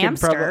find you a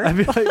hamster. I'd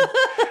be like,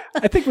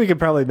 I think we could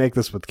probably make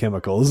this with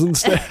chemicals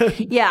instead.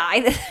 Yeah,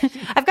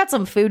 I've got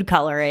some food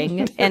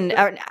coloring and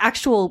an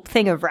actual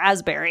thing of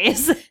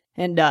raspberries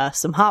and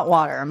some hot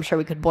water. I'm sure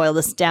we could boil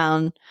this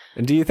down.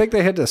 And do you think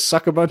they had to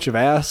suck a bunch of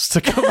ass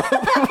to come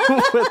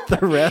up with the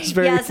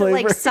raspberry flavor?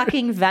 Like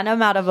sucking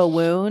venom out of a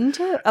wound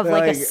of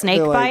like a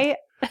snake bite.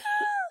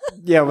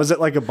 Yeah, was it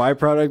like a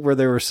byproduct where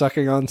they were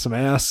sucking on some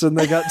ass and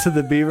they got to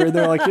the beaver and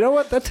they're like, you know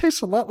what? That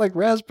tastes a lot like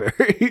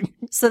raspberry.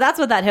 So that's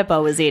what that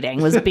hippo was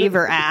eating, was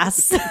beaver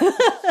ass.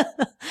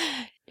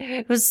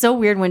 It was so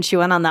weird when she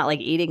went on that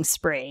like eating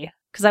spree.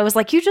 Because I was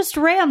like, you just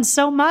ran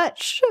so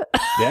much.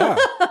 Yeah.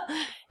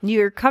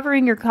 You're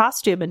covering your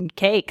costume in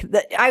cake.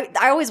 I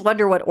always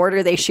wonder what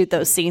order they shoot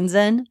those scenes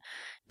in.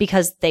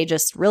 Because they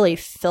just really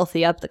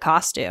filthy up the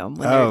costume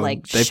when they're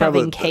like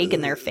shoving cake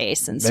in their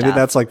face and stuff. Maybe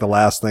that's like the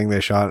last thing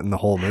they shot in the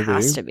whole movie. It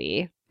has to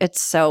be. It's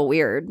so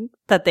weird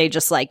that they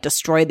just like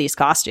destroy these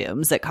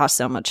costumes that cost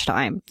so much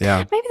time.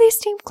 Yeah. Maybe they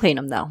steam clean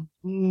them though.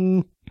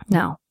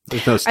 No.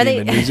 There's no steam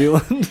in New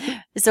Zealand.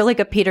 Is there like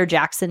a Peter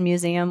Jackson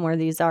museum where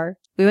these are?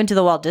 We went to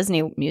the Walt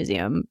Disney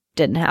Museum.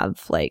 didn't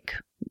have like,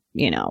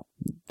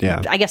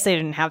 Yeah. I guess they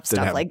didn't have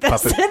stuff have like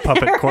this.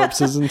 puppet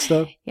corpses and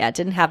stuff. Yeah, it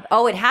didn't have.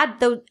 Oh, it had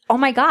oh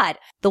my God.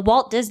 The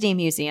Walt Disney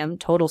Museum,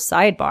 total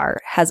sidebar,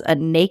 has a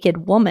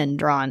naked woman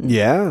drawn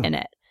in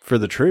it. For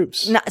the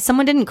troops. No,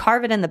 someone didn't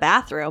carve it in the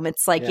bathroom.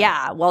 It's like,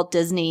 Walt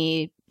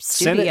Disney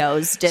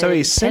Studios did. So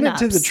he sent it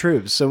to pinups. the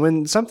troops. So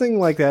when something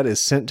like that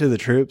is sent to the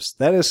troops,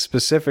 that is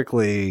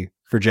specifically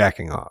for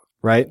jacking off,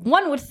 right?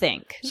 One would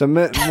think. So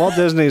Walt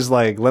Disney's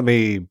like, let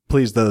me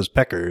please those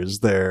peckers.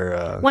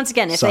 They're once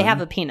again, if they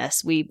have a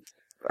penis, we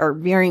are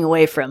veering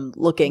away from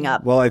looking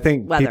up. Well, I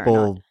think whether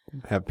people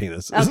have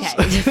penises.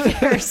 Okay,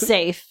 they're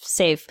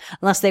safe,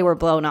 unless they were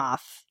blown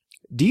off.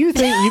 Do you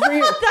think you bring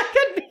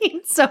that could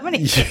mean so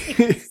many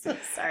things? So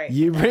sorry.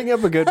 You bring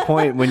up a good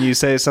point when you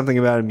say something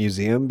about a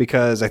museum,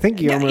 because I think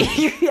Guillermo.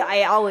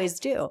 I always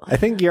do. I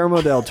think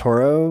Guillermo del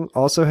Toro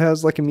also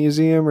has like a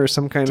museum or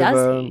some kind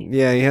of he?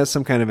 Yeah, he has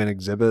some kind of an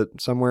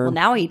exhibit somewhere. Well,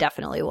 now he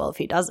definitely will if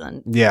he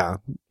doesn't. Yeah,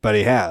 but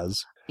he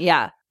has.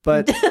 Yeah.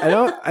 But I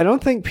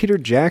don't think Peter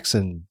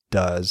Jackson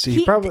does.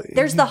 He probably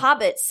there's the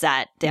Hobbit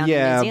set down in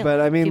the museum. Yeah, but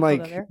I mean,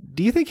 like,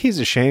 do you think he's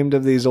ashamed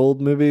of these old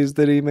movies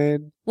that he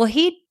made? Well,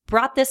 he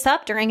brought this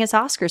up during his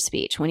Oscar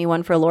speech when he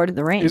won for Lord of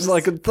the Rings. He's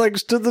like,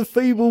 thanks to the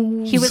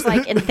Feebles. He was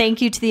like, and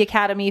thank you to the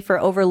Academy for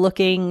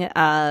overlooking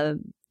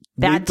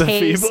bad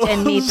taste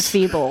and Meet the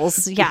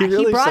Feebles. Yeah,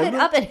 really he brought said it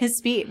up in his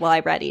speech. Well,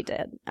 I read he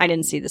did. I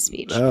didn't see the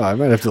speech. Oh, I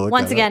might have to look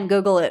Once that again, up.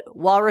 Google it.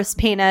 Walrus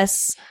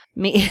penis,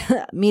 Meet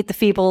the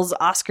Feebles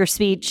Oscar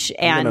speech,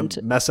 I'm and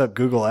gonna mess up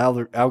Google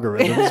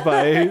algorithms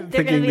by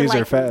thinking these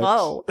are facts.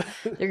 Whoa.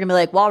 They're going to be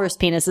like, Walrus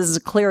penis is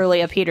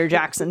clearly a Peter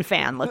Jackson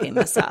fan looking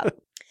this up.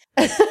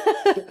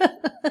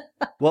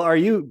 Well, are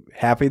you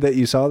happy that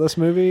you saw this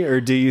movie,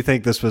 or do you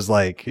think this was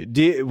like,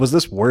 was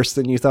this worse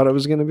than you thought it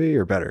was going to be,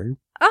 or better?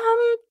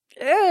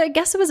 I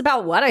guess it was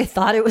about what I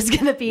thought it was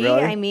going to be.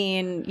 Really? I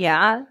mean,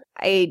 yeah,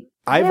 I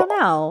don't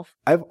know.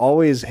 I've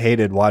always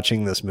hated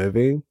watching this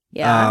movie.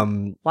 Yeah.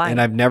 Why?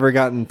 And I've never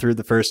gotten through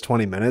the first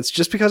 20 minutes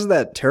just because of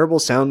that terrible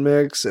sound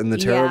mix and the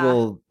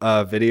terrible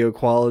video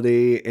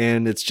quality.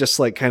 And it's just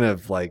like kind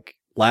of like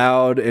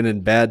loud and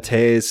in bad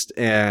taste.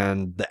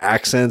 And the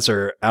accents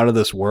are out of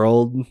this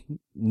world,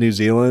 New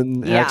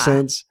Zealand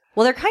accents.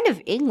 Well, they're kind of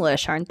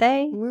English, aren't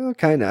they? Well,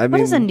 kind of. I What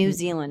mean, is a New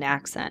Zealand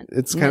accent?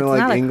 It's kind of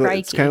like English.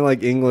 It's kind of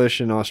like English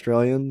and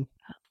Australian.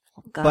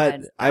 Oh, God,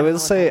 but I will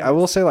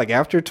say, like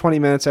after 20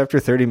 minutes, after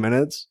 30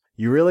 minutes,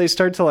 you really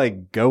start to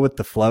like go with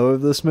the flow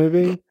of this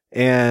movie.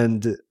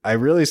 And I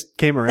really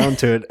came around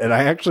to it. And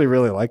I actually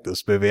really like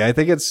this movie. I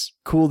think it's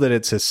cool that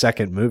it's his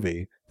second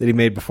movie that he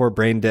made before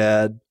Brain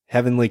Dead,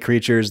 Heavenly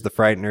Creatures, The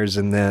Frighteners,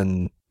 and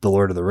then The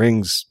Lord of the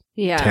Rings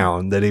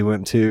town that he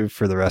went to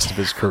for the rest of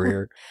his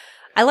career.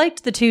 I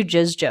liked the 2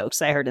 jizz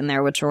jokes I heard in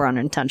there, which were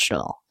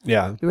unintentional.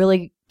 Yeah. You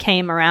really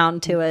came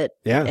around to it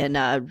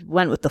and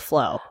went with the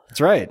flow. That's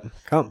right.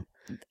 Come.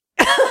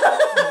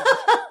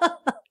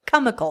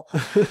 Comical.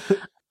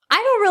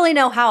 I don't really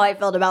know how I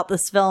felt about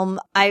this film.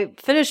 I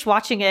finished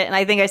watching it and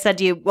I think I said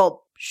to you,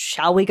 well,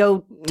 shall we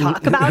go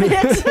talk about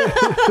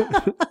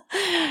it?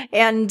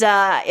 And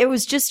it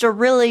was just a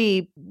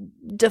really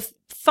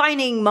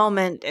defining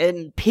moment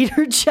in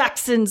Peter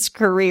Jackson's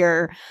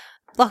career.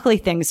 Luckily,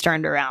 things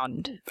turned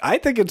around. I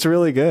think it's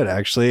really good,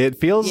 actually. It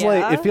feels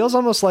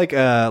almost like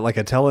a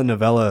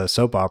telenovela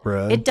soap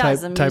opera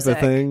type of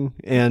thing.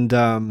 And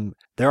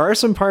there are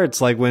some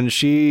parts like when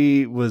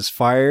she was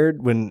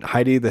fired, when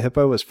Heidi the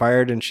hippo was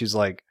fired, and she's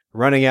like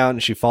running out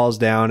and she falls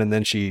down, and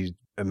then she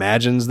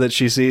imagines that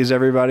she sees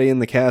everybody in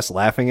the cast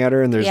laughing at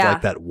her, and there's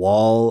like that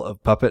wall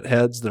of puppet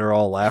heads that are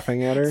all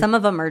laughing at her. Some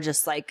of them are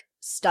just like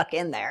stuck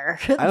in there.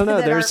 I don't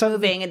know. There's some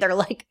moving, and they're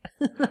like,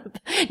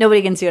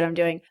 nobody can see what I'm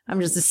doing.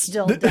 I'm just a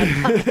still dead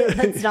puppet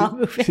that's not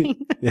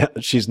moving. Yeah,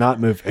 she's not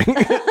moving.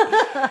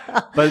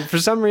 But for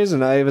some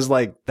reason, I was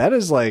like, that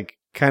is like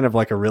kind of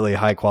like a really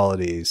high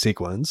quality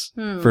sequence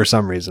for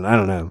some reason. I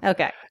don't know.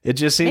 Okay. It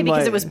just seemed maybe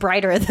because it was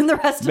brighter than the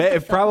rest of the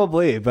film.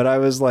 Probably, but I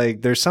was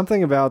like, there's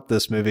something about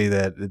this movie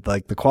that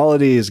like the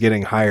quality is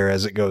getting higher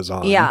as it goes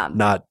on,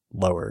 not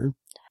lower.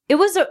 It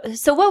was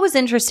so what was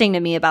interesting to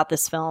me about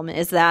this film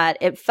is that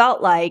it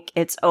felt like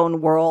its own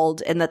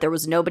world and that there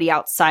was nobody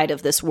outside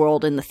of this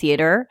world in the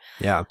theater.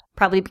 Yeah.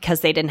 Probably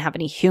because they didn't have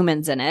any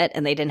humans in it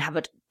and they didn't have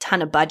a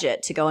ton of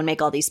budget to go and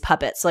make all these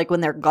puppets. Like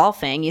when they're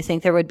golfing, you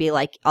think there would be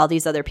like all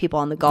these other people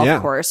on the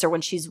golf course, or when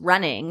she's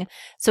running.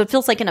 So it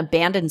feels like an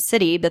abandoned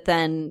city, but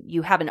then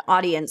you have an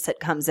audience that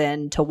comes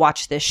in to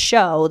watch this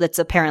show that's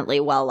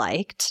apparently well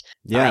liked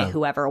by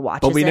whoever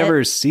watches it. But we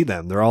never see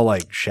them. They're all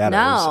like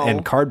shadows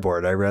and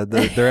cardboard. I read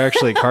that they're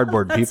actually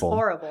cardboard That's people.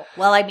 Horrible.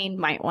 Well, I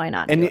mean, why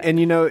not? And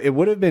you know, it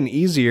would have been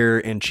easier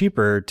and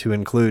cheaper to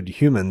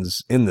include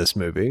humans in this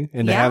movie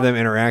and to have them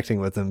interacting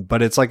with them.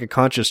 But it's like a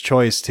conscious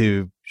choice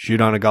to shoot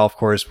on a golf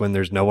course when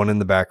there's no one in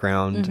the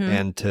background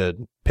and to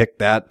pick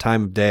that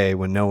time of day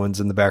when no one's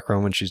in the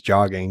background when she's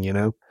jogging, you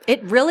know?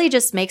 It really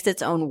just makes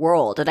its own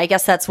world. And I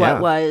guess that's what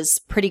was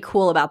pretty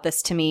cool about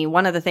this to me.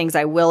 One of the things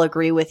I will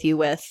agree with you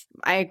with,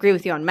 I agree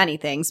with you on many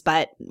things,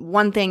 but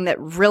one thing that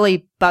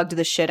really bugged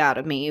the shit out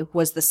of me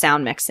was the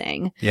sound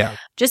mixing. Yeah.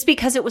 Just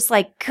because it was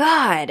like,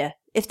 God,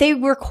 if they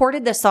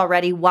recorded this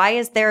already, why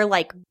is there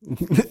like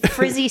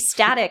frizzy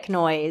static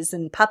noise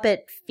and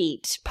puppet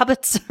feet?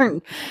 Puppets are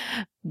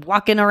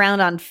walking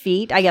around on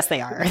feet. I guess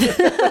they are.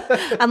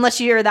 Unless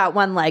you're that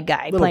one leg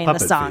guy Little playing the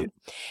song.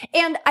 feet.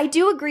 And I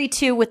do agree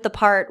too with the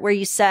part where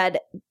you said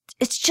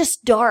it's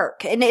just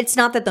dark. And it's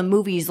not that the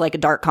movie's like a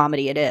dark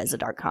comedy. It is a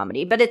dark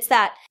comedy. But it's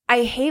that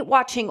I hate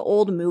watching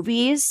old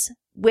movies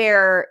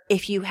where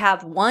if you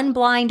have one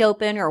blind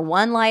open or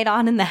one light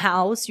on in the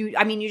house, you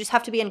just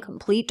have to be in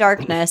complete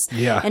darkness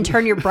and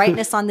turn your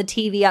brightness on the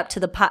TV up to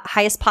the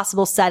highest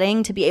possible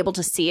setting to be able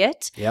to see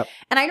it. Yep.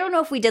 And I don't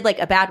know if we did like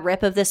a bad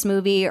rip of this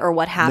movie or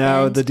what happened.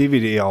 No, the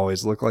DVD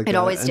always looked like it that.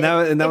 Always did.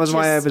 And that was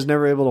why I was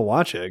never able to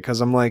watch it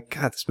because I'm like,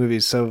 God, this movie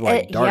is so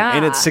like dark.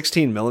 And it's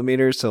 16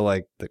 millimeters, so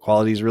like the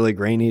quality is really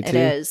grainy too. It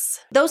is.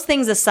 Those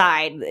things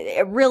aside,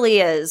 it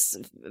really is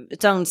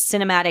its own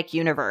cinematic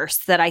universe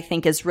that I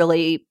think is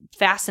really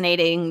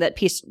fascinating that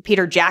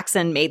Peter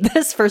Jackson made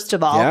this, first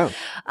of all.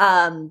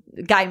 Yeah.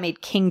 Guy made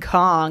King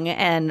Kong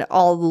and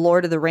all the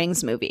Lord of the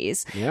Rings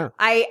movies. Yeah.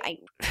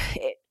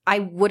 I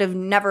would have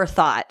never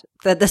thought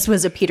that this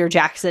was a Peter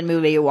Jackson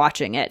movie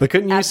watching it. But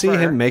couldn't you see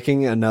him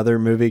making another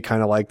movie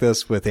kind of like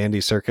this with Andy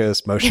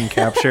Serkis motion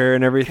capture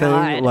and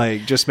everything?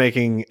 Like just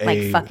making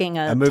fucking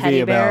a movie teddy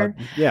about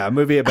bear? A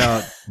movie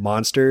about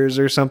monsters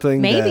or something.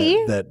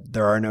 Maybe that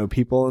there are no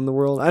people in the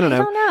world. I don't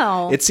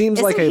know. It seems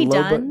Isn't like a he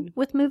low done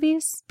with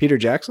movies? Peter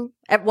Jackson?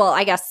 Well,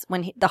 I guess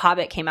when The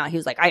Hobbit came out, he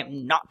was like, I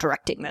am not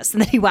directing this.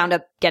 And then he wound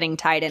up getting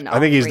tied in. I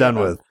think he's done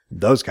with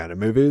those kind of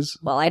movies.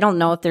 Well, I don't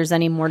know if there's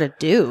any more to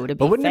do, to be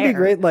But wouldn't fair. it be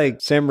great like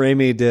Sam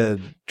Raimi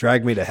did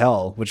Drag Me to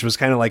Hell, which was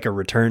kind of like a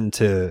return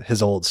to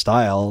his old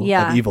style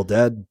of Evil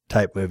Dead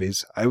type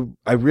movies.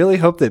 I really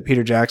hope that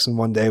Peter Jackson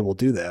one day will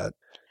do that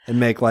and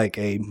make like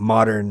a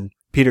modern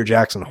Peter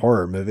Jackson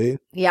horror movie.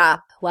 Yeah.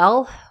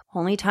 Well,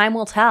 only time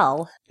will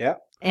tell. Yeah.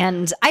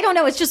 And I don't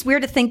know. It's just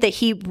weird to think that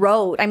he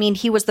wrote. I mean,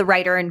 he was the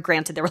writer, and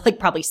granted, there were like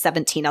probably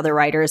 17 other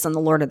writers on the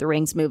Lord of the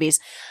Rings movies,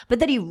 but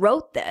that he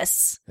wrote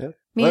this. Yeah. I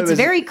mean, it's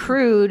very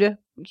crude,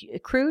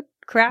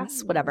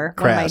 crass, whatever.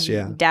 Crass, one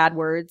of my dad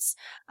words.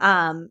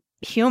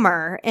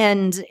 Humor,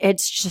 and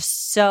it's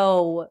just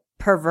so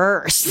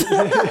perverse.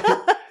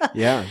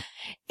 Yeah.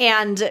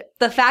 And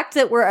the fact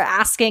that we're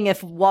asking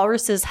if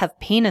walruses have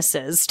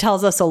penises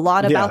tells us a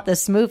lot about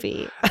this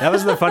movie. That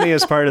was the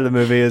funniest part of the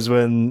movie is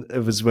when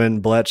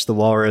Bletch the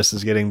walrus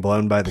is getting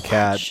blown by the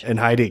cat and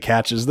Heidi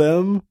catches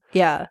them.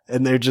 Yeah.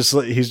 And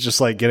he's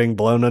just like getting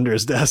blown under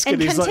his desk.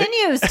 And he's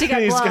continues to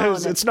get blown.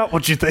 Goes, it's not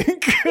what you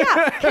think.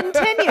 Yeah,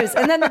 continues.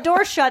 And then the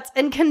door shuts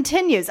and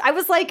continues. I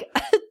was like,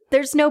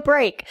 there's no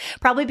break.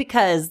 Probably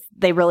because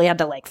they really had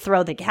to like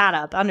throw the cat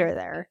up under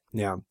there.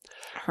 Yeah.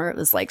 Or it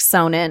was like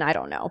sewn in. I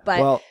don't know.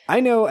 But well, I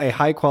know a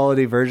high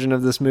quality version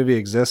of this movie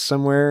exists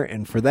somewhere.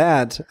 And for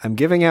that, I'm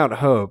giving out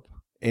hope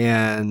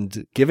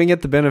and giving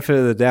it the benefit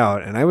of the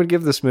doubt. And I would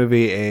give this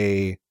movie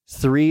a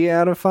 3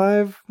 out of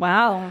 5.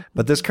 Wow.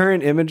 But this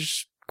current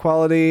image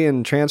quality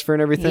and transfer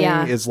and everything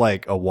is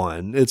like a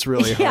 1. It's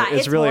really hard.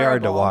 It's really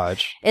hard to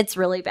watch. It's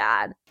really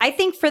bad. I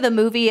think for the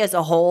movie as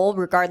a whole,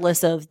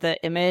 regardless of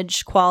the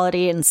image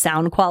quality and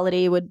sound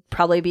quality, would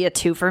probably be a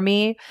 2 for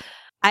me.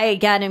 I,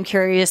 again, am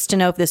curious to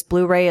know if this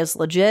Blu-ray is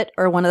legit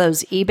or one of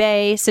those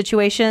eBay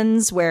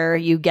situations where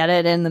you get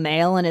it in the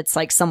mail and it's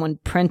like someone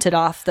printed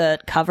off the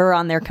cover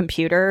on their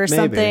computer or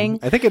something.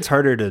 I think it's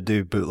harder to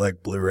do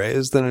bootleg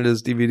Blu-rays than it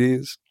is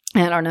DVDs.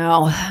 I don't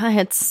know.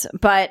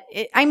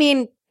 I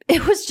mean,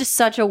 it was just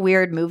such a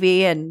weird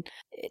movie, and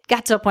it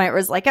got to a point where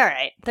it's like, all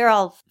right, they're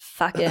all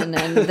fucking,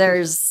 and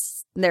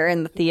they're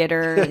in the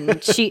theater,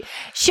 and she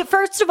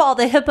first of all,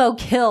 the hippo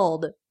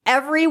killed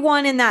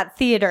everyone in that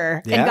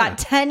theater and got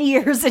 10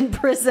 years in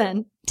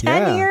prison.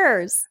 10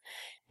 years.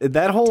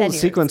 That whole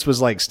sequence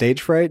was like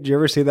Stage Fright. Did you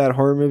ever see that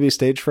horror movie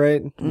Stage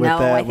Fright? No,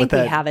 I think we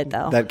have it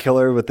though. That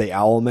killer with the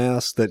owl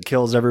mask that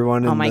kills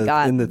everyone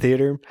in the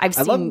theater. I've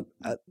seen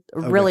a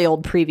really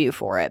old preview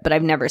for it, but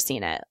I've never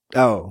seen it.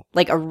 Oh.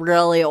 Like a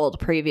really old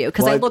preview.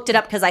 Because I looked it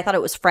up because I thought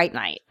it was Fright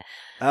Night.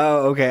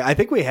 Oh, okay. I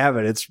think we have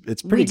it.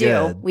 It's pretty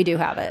good. We do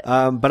have it.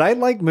 But I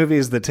like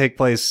movies that take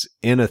place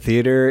in a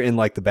theater in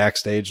like the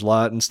backstage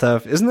lot and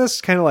stuff. Isn't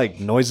this kind of like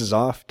Noises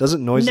Off?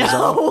 Doesn't Noises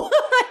Off? No.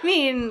 I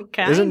mean,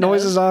 kind of. Isn't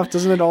Noises Off?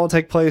 Doesn't it all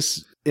take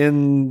place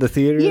in the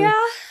theater? Yeah.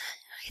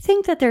 I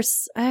think that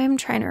I'm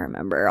trying to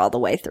remember all the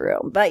way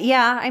through. But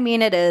yeah, I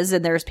mean, it is.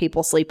 And there's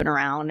people sleeping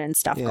around and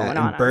stuff going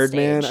on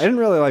Birdman. stage. I didn't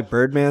really like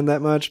Birdman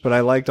that much, but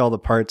I liked all the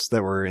parts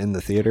that were in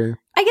the theater.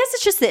 I guess it's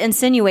it's just the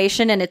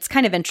insinuation, and it's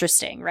kind of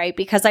interesting, right?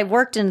 Because I've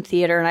worked in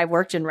theater and I've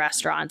worked in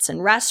restaurants.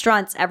 And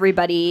restaurants,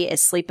 everybody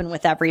is sleeping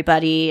with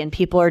everybody, and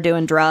people are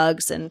doing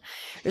drugs, and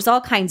there's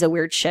all kinds of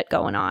weird shit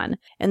going on.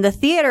 And the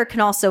theater can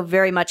also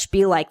very much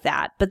be like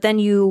that. But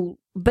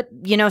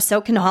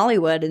so can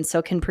Hollywood, and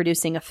so can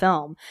producing a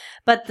film.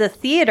 But the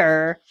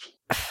theater,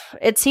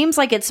 it seems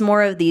like it's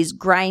more of these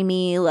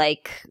grimy,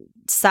 like,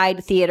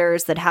 side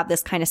theaters that have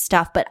this kind of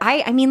stuff. But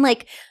I mean,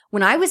 like,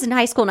 when I was in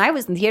high school and I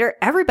was in theater,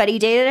 everybody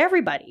dated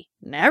everybody.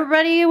 And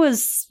everybody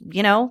was,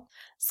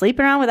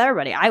 sleeping around with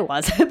everybody. I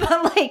wasn't,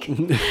 but like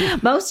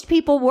most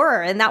people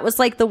were. And that was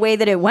like the way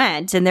that it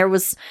went. And there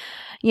was,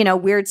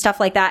 weird stuff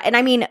like that. And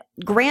I mean,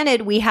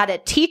 granted, we had a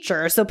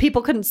teacher, so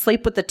people couldn't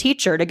sleep with the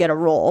teacher to get a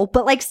role.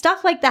 But like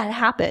stuff like that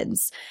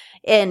happens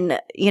in,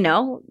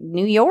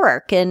 New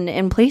York and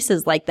in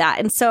places like that.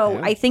 And so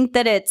I think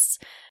that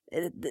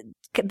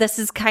this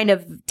is kind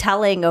of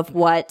telling of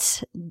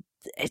what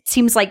it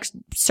seems like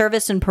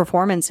service and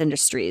performance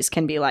industries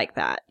can be like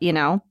that,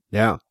 Yeah.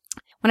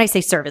 When I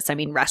say service, I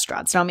mean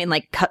restaurants. I don't mean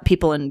like cut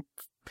people in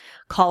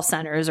call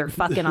centers or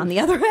fucking on the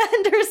other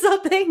end or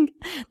something.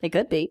 They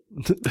could be.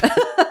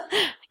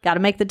 Got to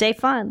make the day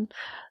fun.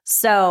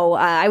 So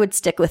I would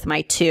stick with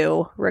my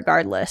 2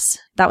 regardless.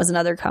 That was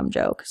another cum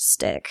joke.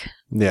 Stick.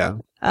 Yeah.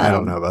 I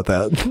don't know about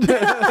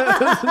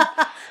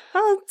that.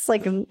 Well, it's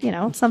like,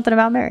 something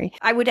about Mary.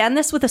 I would end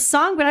this with a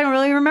song, but I don't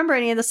really remember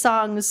any of the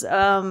songs.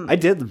 I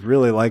did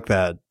really like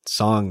that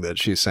song that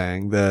she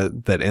sang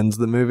that ends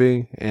the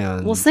movie.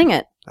 And we'll sing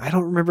it. I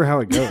don't remember how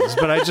it goes,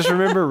 but I just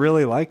remember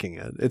really liking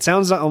it. It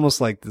sounds almost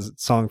like the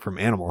song from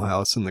Animal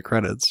House in the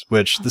credits,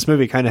 which this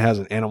movie kind of has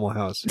an Animal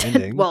House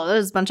ending. Well,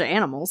 there's a bunch of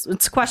animals.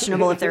 It's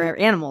questionable if they're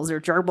animals or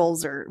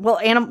gerbils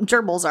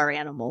gerbils are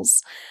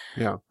animals.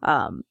 Yeah.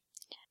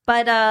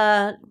 But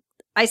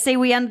I say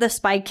we end this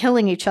by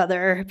killing each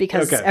other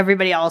because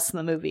everybody else in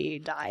the movie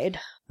died.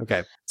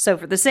 Okay. So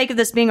for the sake of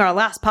this being our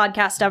last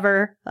podcast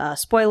ever,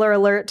 spoiler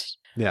alert.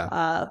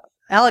 Yeah.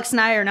 Alex and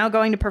I are now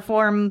going to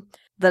perform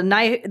the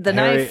knife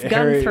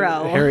gun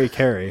throw. Harry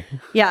Carey.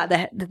 Yeah,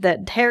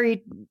 the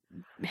Harry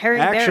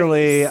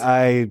Actually, berries.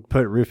 I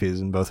put roofies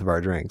in both of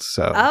our drinks,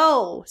 so.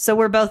 Oh, so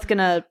we're both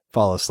gonna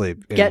fall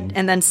asleep.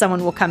 And then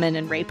someone will come in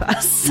and rape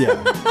us.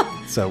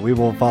 Yeah. So we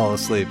will fall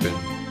asleep in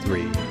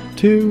 3,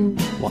 2,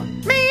 1.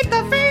 Meet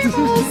the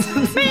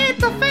Feebles! Meet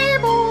the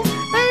Feebles!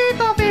 Meet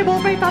the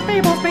Feebles! Meet the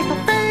Feebles! Meet the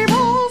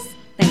Feebles!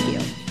 Thank you.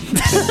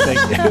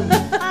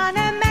 Thank you.